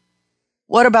placement?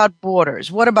 What about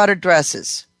borders? What about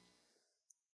addresses?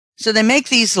 So they make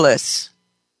these lists.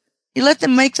 You let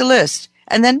them make the list.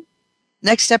 And then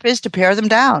next step is to pare them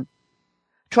down.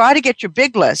 Try to get your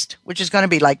big list, which is going to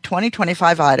be like 20,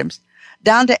 25 items,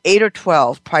 down to 8 or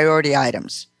 12 priority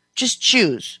items. Just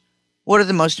choose what are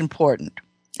the most important.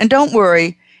 And don't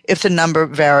worry if the number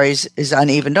varies, is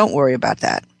uneven. Don't worry about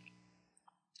that.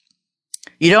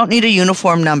 You don't need a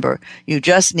uniform number. You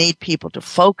just need people to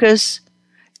focus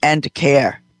and to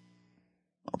care.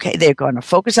 Okay, they're going to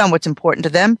focus on what's important to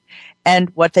them and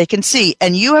what they can see.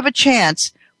 And you have a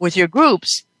chance with your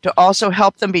groups to also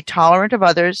help them be tolerant of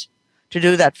others, to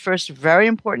do that first very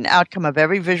important outcome of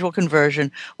every visual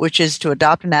conversion, which is to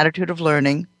adopt an attitude of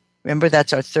learning. Remember,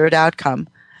 that's our third outcome.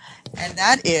 And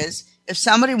that is, if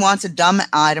somebody wants a dumb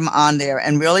item on there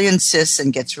and really insists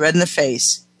and gets red in the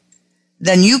face,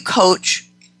 then you coach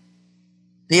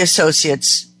the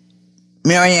associates,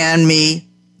 Marianne, me,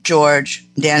 George,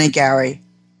 Danny, Gary,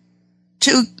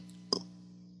 to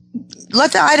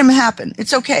let the item happen.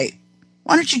 It's okay.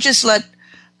 Why don't you just let,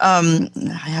 Why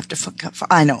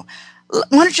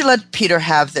don't you let Peter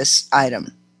have this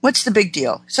item? What's the big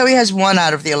deal? So he has 1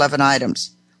 out of the 11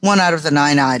 items, 1 out of the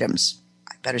 9 items.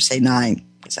 I better say 9,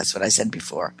 because that's what I said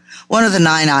before. 1 of the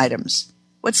 9 items.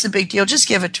 What's the big deal? Just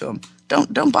give it to him.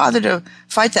 Don't bother to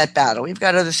fight that battle. We've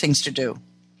got other things to do.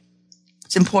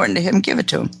 It's important to him. Give it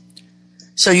to him.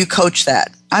 So you coach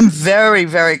that. I'm very,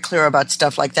 very clear about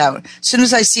stuff like that. As soon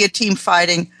as I see a team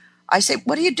fighting, I say,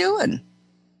 what are you doing?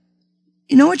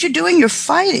 You know what you're doing? You're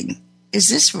fighting. Is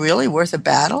this really worth a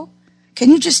battle?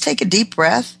 Can you just take a deep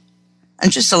breath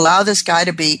and just allow this guy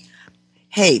to be,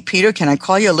 hey, Peter, can I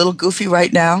call you a little goofy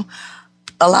right now?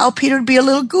 Allow Peter to be a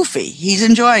little goofy. He's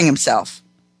enjoying himself.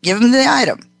 Give him the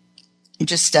item. You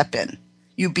just step in.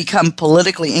 You become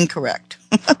politically incorrect.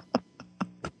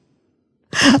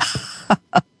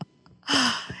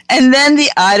 And then the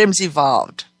items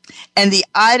evolved. And the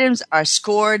items are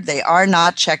scored. They are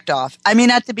not checked off. I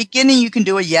mean, at the beginning, you can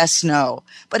do a yes, no.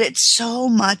 But it's so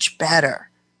much better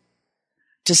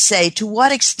to say, to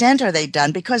what extent are they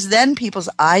done? Because then people's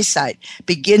eyesight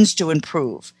begins to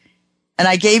improve. And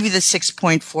I gave you the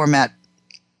 6-point format,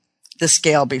 the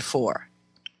scale before.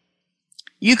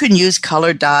 You can use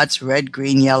colored dots, red,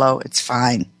 green, yellow. It's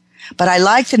fine. But I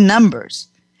like the numbers.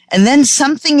 And then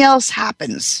something else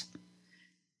happens.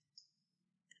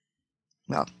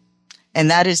 Well, and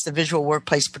that is the Visual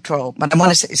Workplace Patrol. But I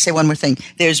want to say one more thing.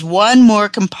 There's one more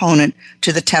component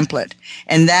to the template,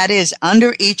 and that is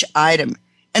under each item.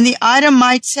 And the item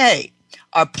might say,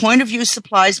 our point of view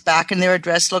supplies back in their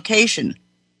address location.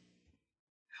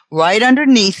 Right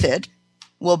underneath it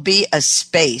will be a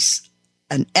space,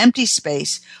 an empty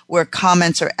space where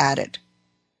comments are added.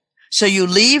 So you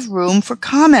leave room for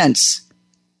comments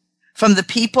from the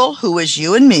people who is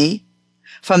you and me,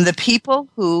 from the people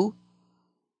who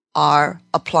are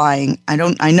applying. I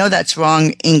know that's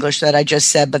wrong English that I just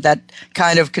said, but that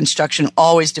kind of construction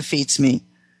always defeats me.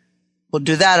 We'll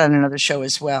do that on another show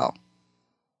as well.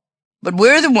 But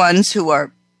we're the ones who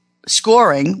are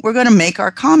scoring. We're going to make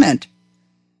our comment.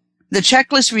 The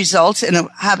checklist results in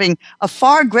having a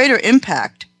far greater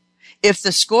impact if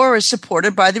the score is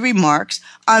supported by the remarks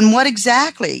on why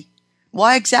exactly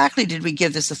did we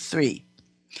give this a 3?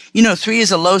 3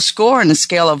 is a low score on a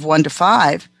scale of 1 to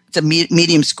 5. It's a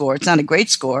medium score. It's not a great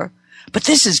score. But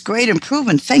this is great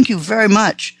improvement. Thank you very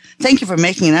much. Thank you for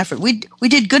making an effort. We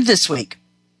did good this week.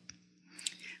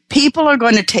 People are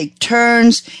going to take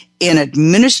turns in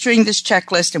administering this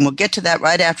checklist, and we'll get to that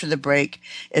right after the break.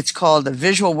 It's called the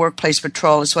Visual Workplace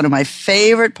Patrol. It's one of my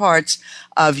favorite parts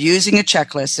of using a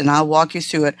checklist, and I'll walk you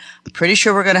through it. I'm pretty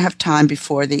sure we're going to have time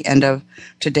before the end of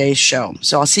today's show.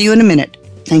 So I'll see you in a minute.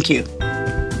 Thank you.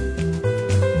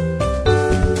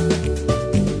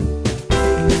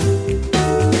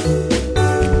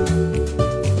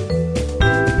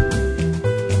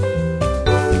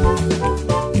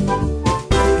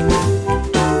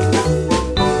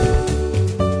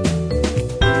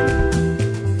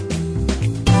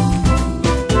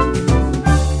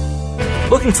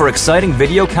 Looking for exciting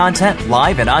video content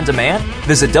live and on demand?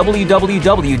 Visit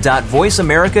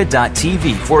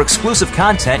www.voiceamerica.tv for exclusive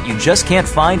content you just can't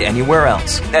find anywhere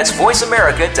else. That's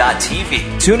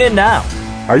voiceamerica.tv. Tune in now.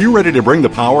 Are you ready to bring the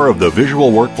power of the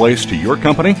visual workplace to your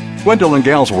company? Gwendolyn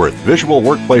Galsworth, visual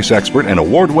workplace expert and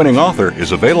award-winning author,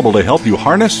 is available to help you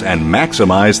harness and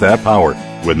maximize that power.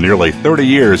 With nearly 30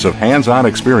 years of hands-on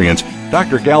experience,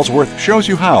 Dr. Galsworth shows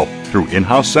you how through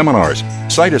in-house seminars,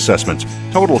 site assessments,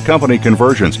 total company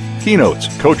conversions, keynotes,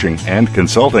 coaching, and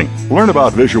consulting. Learn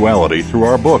about visuality through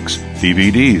our books,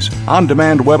 DVDs,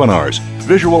 on-demand webinars,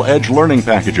 visual edge learning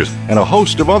packages, and a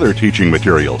host of other teaching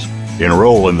materials.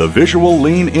 Enroll in the Visual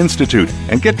Lean Institute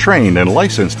and get trained and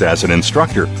licensed as an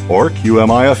instructor or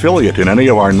QMI affiliate in any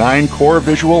of our 9 core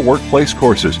visual workplace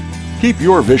courses. Keep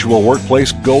your visual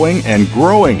workplace going and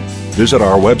growing. Visit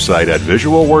our website at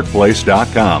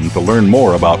visualworkplace.com to learn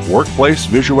more about workplace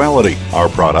visuality, our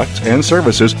products and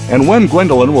services, and when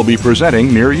Gwendolyn will be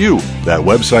presenting near you. That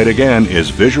website again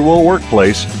is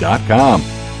visualworkplace.com.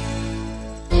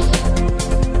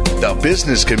 The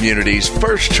business community's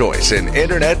first choice in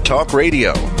Internet Talk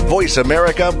Radio. Voice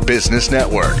America Business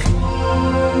Network.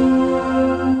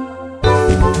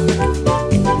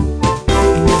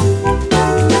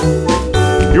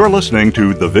 You're listening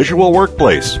to The Visual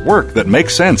Workplace, Work That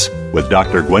Makes Sense, with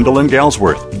Dr. Gwendolyn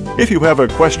Galsworth. If you have a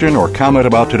question or comment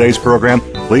about today's program,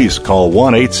 please call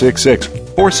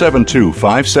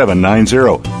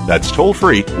 1-866-472-5790. That's toll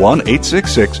free,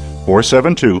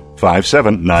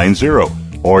 1-866-472-5790.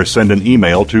 Or send an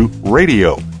email to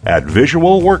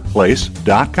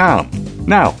radio@visualworkplace.com.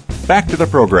 Now, back to the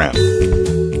program.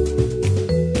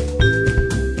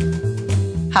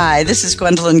 Hi, this is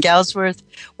Gwendolyn Galsworth.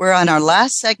 We're on our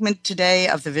last segment today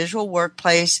of the Visual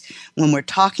Workplace when we're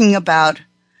talking about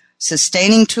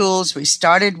sustaining tools. We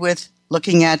started with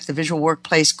looking at the Visual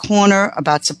Workplace corner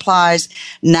about supplies.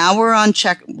 Now we're on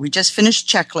we just finished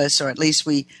checklists, or at least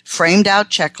we framed out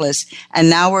checklists, and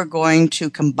now we're going to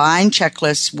combine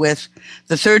checklists with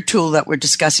the third tool that we're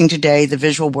discussing today, the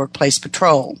Visual Workplace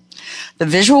Patrol. The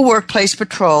Visual Workplace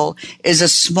Patrol is a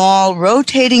small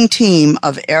rotating team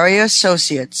of area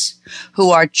associates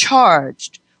who are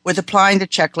charged with applying the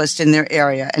checklist in their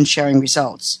area and sharing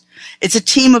results. It's a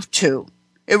team of 2.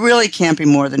 It really can't be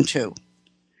more than 2.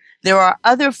 There are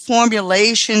other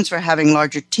formulations for having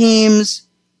larger teams,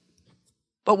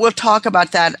 but we'll talk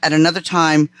about that at another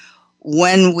time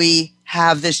when we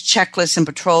have this checklist and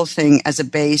patrol thing as a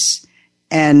base,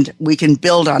 and we can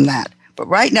build on that. But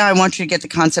right now, I want you to get the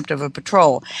concept of a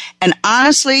patrol. And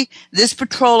honestly, this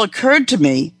patrol occurred to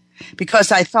me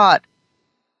because I thought,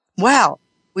 wow,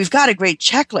 we've got a great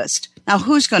checklist. Now,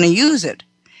 who's going to use it?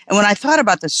 And when I thought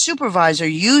about the supervisor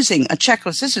using a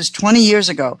checklist, this was 20 years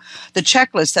ago, the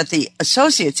checklist that the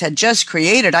associates had just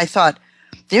created, I thought,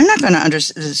 they're not going to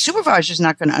understand, the supervisor's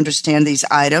not going to understand these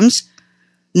items,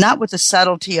 not with the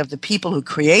subtlety of the people who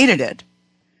created it.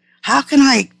 How can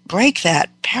I break that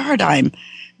paradigm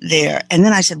there? And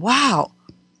then I said, wow,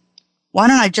 why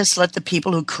don't I just let the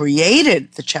people who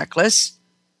created the checklist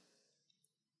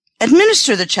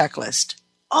administer the checklist?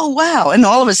 Oh, wow. And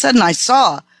all of a sudden I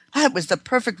saw that was the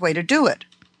perfect way to do it.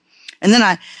 And then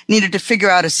I needed to figure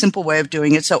out a simple way of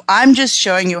doing it. So I'm just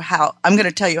showing you how, I'm going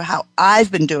to tell you how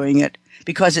I've been doing it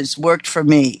because it's worked for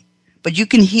me. But you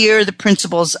can hear the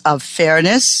principles of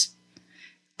fairness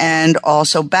and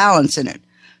also balance in it.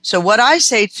 So what I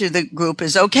say to the group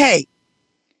is, okay,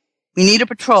 we need a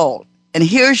patrol. And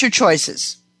here's your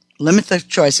choices. Limit the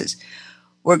choices.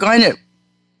 We're going to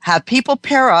have people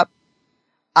pair up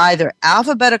either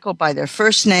alphabetical by their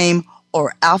first name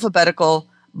or alphabetical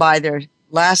by their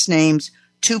last names,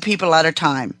 2 people at a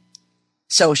time.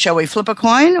 So shall we flip a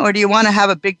coin, or do you want to have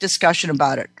a big discussion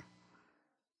about it?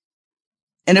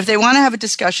 And if they want to have a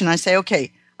discussion, I say,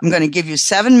 okay, I'm going to give you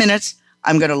 7 minutes.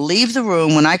 I'm going to leave the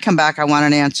room. When I come back, I want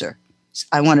an answer.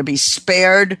 I want to be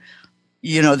spared,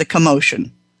 the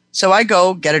commotion. So I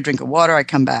go, get a drink of water. I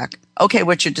come back. Okay,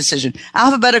 what's your decision?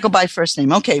 Alphabetical by first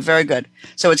name. Okay, very good.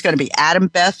 So it's going to be Adam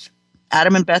and Beth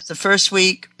the first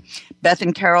week, Beth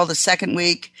and Carol the second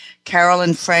week, Carol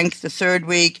and Frank the third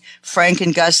week, Frank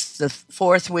and Gus the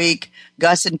fourth week,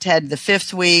 Gus and Ted the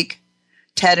fifth week,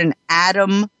 Ted and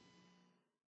Adam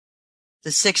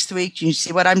the sixth week. Do you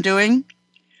see what I'm doing?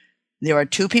 There are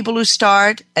 2 people who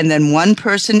start, and then 1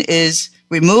 person is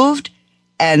removed,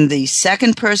 and the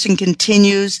second person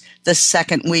continues the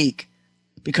second week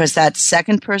because that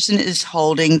second person is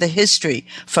holding the history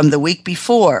from the week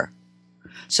before.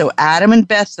 So Adam and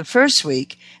Beth the first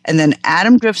week, and then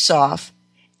Adam drifts off,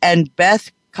 and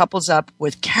Beth couples up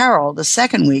with Carol the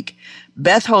second week.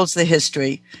 Beth holds the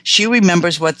history. She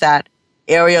remembers what that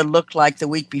area looked like the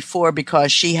week before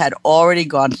because she had already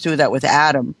gone through that with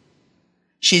Adam.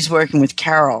 She's working with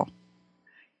Carol.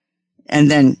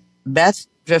 And then Beth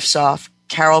drifts off.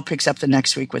 Carol picks up the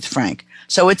next week with Frank.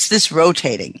 So it's this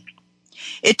rotating.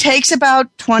 It takes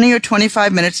about 20 or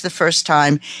 25 minutes the first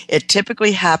time. It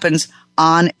typically happens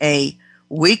on a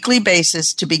weekly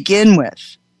basis to begin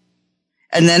with.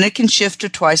 And then it can shift to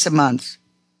twice a month.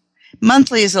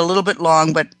 Monthly is a little bit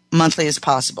long, but monthly is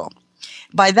possible.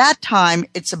 By that time,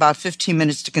 it's about 15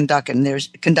 minutes to conduct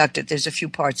it. There's a few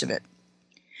parts of it.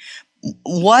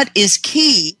 What is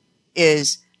key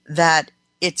is that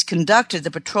it's conducted,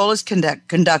 the patrol is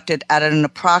conducted at an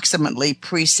approximately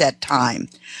preset time.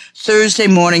 Thursday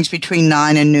mornings between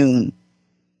 9 and noon.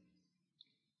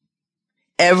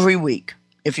 Every week,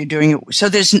 if you're doing it. So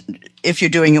if you're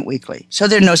doing it weekly. So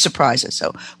there are no surprises.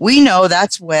 So we know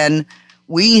that's when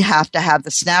we have to have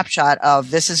the snapshot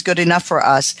of this is good enough for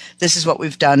us. This is what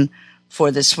we've done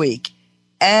for this week.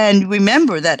 And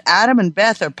remember that Adam and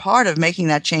Beth are part of making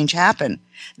that change happen.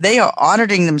 They are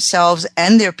auditing themselves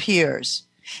and their peers.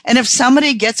 And if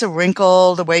somebody gets a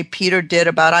wrinkle the way Peter did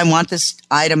about I want this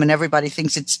item and everybody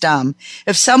thinks it's dumb,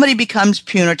 if somebody becomes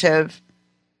punitive,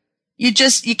 you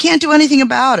can't do anything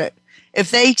about it.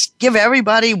 If they give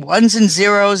everybody ones and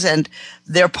zeros and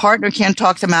their partner can't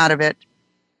talk them out of it,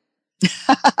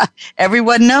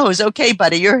 everyone knows, okay,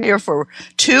 buddy, you're here for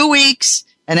 2 weeks,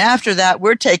 and after that,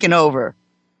 we're taking over.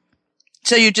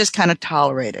 So you just kind of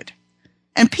tolerate it.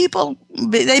 And people,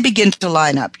 they begin to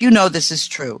line up. You know this is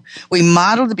true. We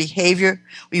model the behavior.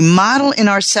 We model in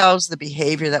ourselves the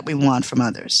behavior that we want from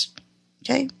others.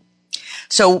 Okay?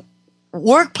 So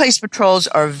workplace patrols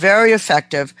are very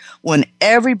effective when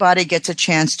everybody gets a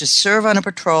chance to serve on a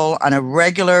patrol on a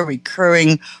regular,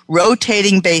 recurring,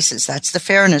 rotating basis. That's the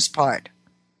fairness part.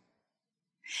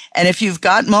 And if you've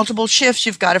got multiple shifts,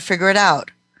 you've got to figure it out.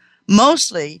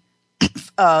 Mostly,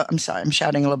 I'm sorry, I'm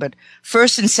shouting a little bit.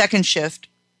 First and second shift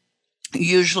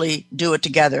usually do it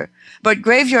together. But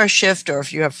graveyard shift, or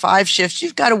if you have 5 shifts,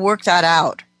 you've got to work that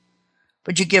out.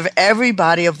 But you give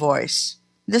everybody a voice.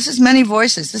 This is many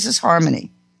voices. This is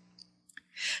harmony.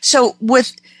 So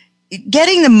with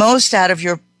getting the most out of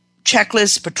your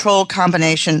checklist patrol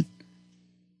combination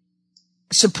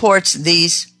supports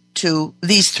these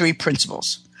 3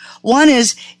 principles. One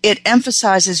is it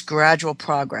emphasizes gradual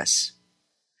progress.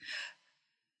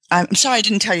 I'm sorry I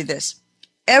didn't tell you this.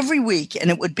 Every week, and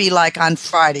it would be like on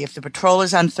Friday, if the patrol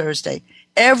is on Thursday,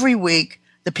 every week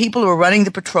the people who are running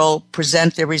the patrol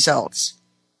present their results.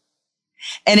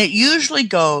 And it usually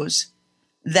goes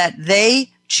that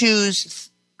they choose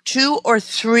 2 or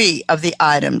 3 of the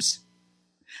items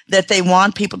that they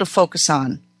want people to focus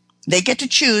on. They get to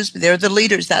choose, but they're the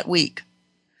leaders that week.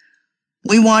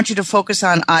 We want you to focus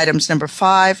on items number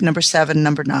 5, number 7,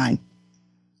 number 9.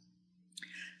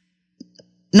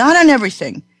 Not on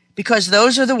everything, because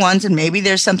those are the ones, and maybe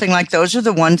there's something like those are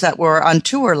the ones that were on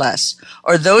 2 or less,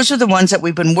 or those are the ones that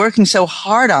we've been working so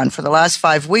hard on for the last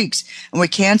 5 weeks, and we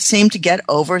can't seem to get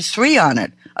over 3 on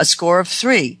it, a score of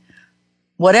 3.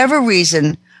 Whatever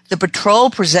reason, the patrol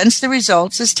presents the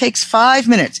results. This takes 5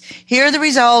 minutes. Here are the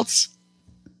results.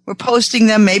 We're posting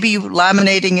them, maybe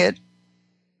laminating it.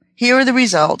 Here are the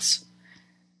results.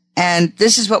 And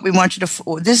this is what we want you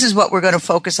to, this is what we're going to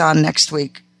focus on next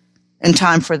week in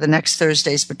time for the next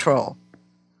Thursday's patrol.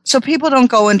 So people don't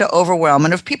go into overwhelm.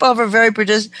 And if people have a very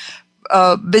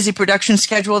busy production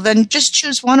schedule, then just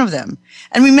choose one of them.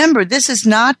 And remember, this is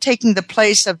not taking the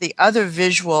place of the other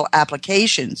visual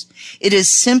applications. It is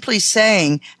simply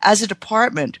saying, as a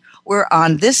department, we're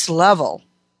on this level.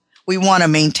 We want to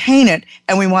maintain it,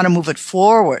 and we want to move it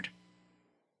forward.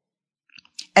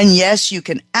 And yes, you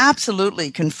can absolutely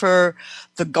confer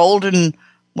the golden,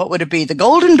 what would it be? The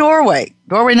golden doorway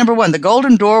number 1, the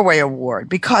golden doorway award,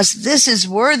 because this is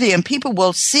worthy and people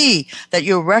will see that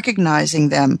you're recognizing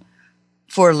them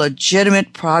for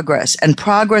legitimate progress and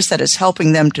progress that is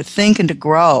helping them to think and to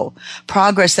grow,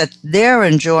 progress that they're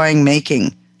enjoying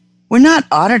making. We're not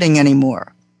auditing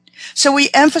anymore. So we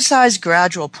emphasize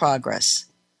gradual progress.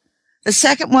 The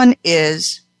second one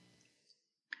is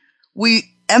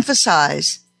we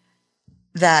emphasize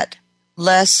that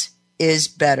less is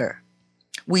better.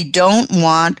 We don't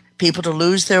want people to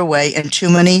lose their way in too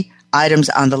many items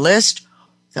on the list.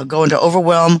 They'll go into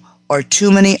overwhelm, or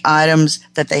too many items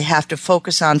that they have to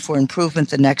focus on for improvement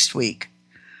the next week.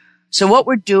 So what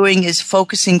we're doing is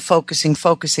focusing.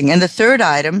 And the third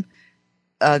item,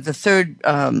 the third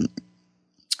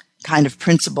kind of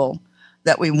principle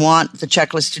that we want the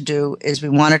checklist to do is we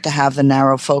want it to have the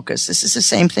narrow focus. This is the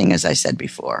same thing as I said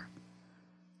before.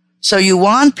 So you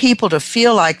want people to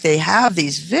feel like they have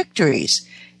these victories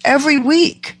every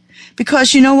week.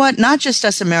 Because you know what? Not just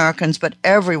us Americans, but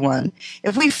everyone.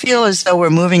 If we feel as though we're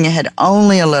moving ahead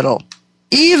only a little,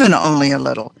 even only a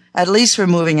little, at least we're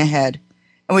moving ahead,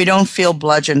 and we don't feel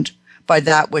bludgeoned by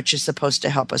that which is supposed to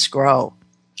help us grow.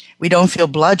 We don't feel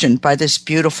bludgeoned by this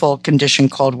beautiful condition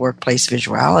called workplace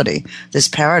visuality, this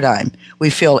paradigm. We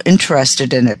feel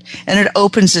interested in it, and it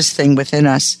opens this thing within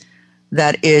us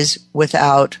that is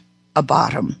without a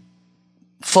bottom,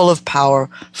 full of power,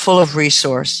 full of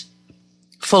resource,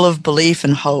 full of belief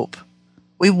and hope.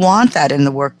 We want that in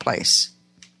the workplace.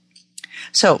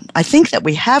 So I think that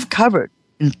we have covered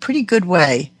in a pretty good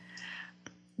way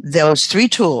those three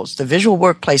tools: the Visual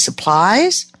Workplace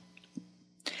Applies,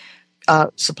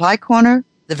 Supply Corner,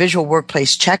 the Visual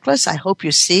Workplace Checklist. I hope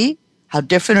you see how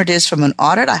different it is from an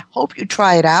audit. I hope you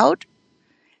try it out.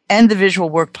 And the Visual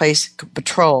Workplace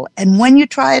Patrol. And when you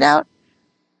try it out,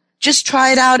 just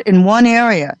try it out in one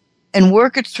area and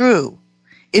work it through.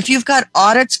 If you've got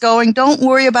audits going, don't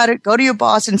worry about it. Go to your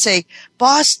boss and say,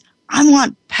 "Boss, I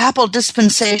want papal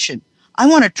dispensation. I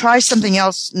want to try something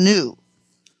else new.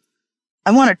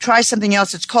 I want to try something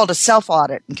else." It's called a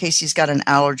self-audit, in case he's got an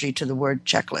allergy to the word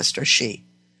checklist, or she.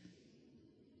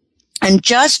 And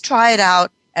just try it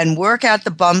out and work out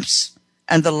the bumps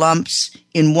and the lumps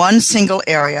in one single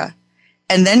area,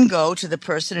 and then go to the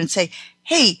person and say,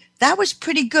 "Hey, that was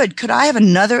pretty good. Could I have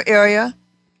another area?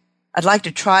 I'd like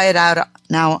to try it out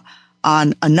now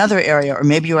on another area," or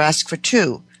maybe you ask for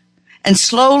two. And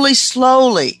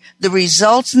slowly, the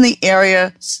results in the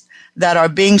areas that are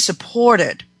being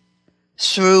supported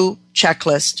through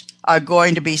checklist are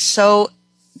going to be so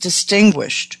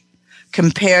distinguished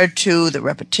compared to the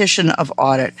repetition of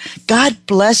audit. God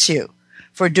bless you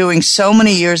for doing so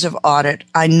many years of audit.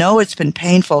 I know it's been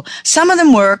painful. Some of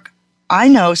them work. I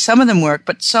know some of them work,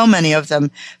 but so many of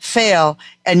them fail,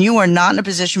 and you are not in a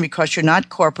position, because you're not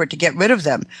corporate, to get rid of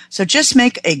them. So just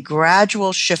make a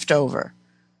gradual shift over.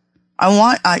 I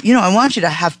want you to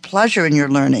have pleasure in your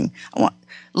learning.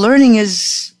 Learning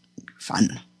is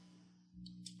fun.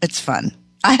 It's fun.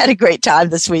 I had a great time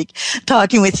this week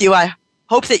talking with you. I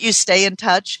hope that you stay in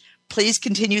touch. Please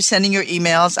continue sending your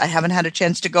emails. I haven't had a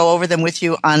chance to go over them with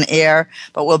you on air,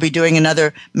 but we'll be doing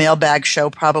another mailbag show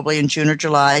probably in June or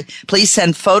July. Please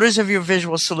send photos of your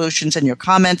visual solutions and your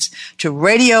comments to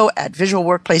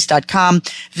radio@visualworkplace.com.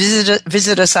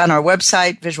 Visit us on our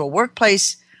website,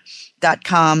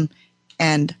 visualworkplace.com,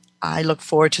 and I look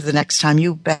forward to the next time.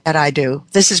 You bet I do.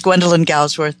 This is Gwendolyn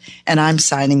Galsworth, and I'm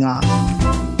signing off.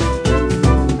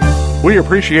 We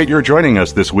appreciate your joining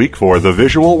us this week for The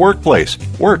Visual Workplace,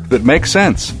 work that makes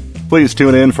sense. Please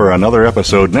tune in for another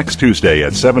episode next Tuesday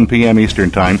at 7 p.m.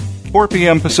 Eastern Time, 4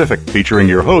 p.m. Pacific, featuring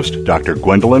your host, Dr.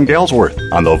 Gwendolyn Galsworth,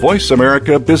 on the Voice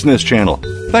America Business Channel.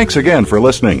 Thanks again for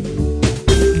listening.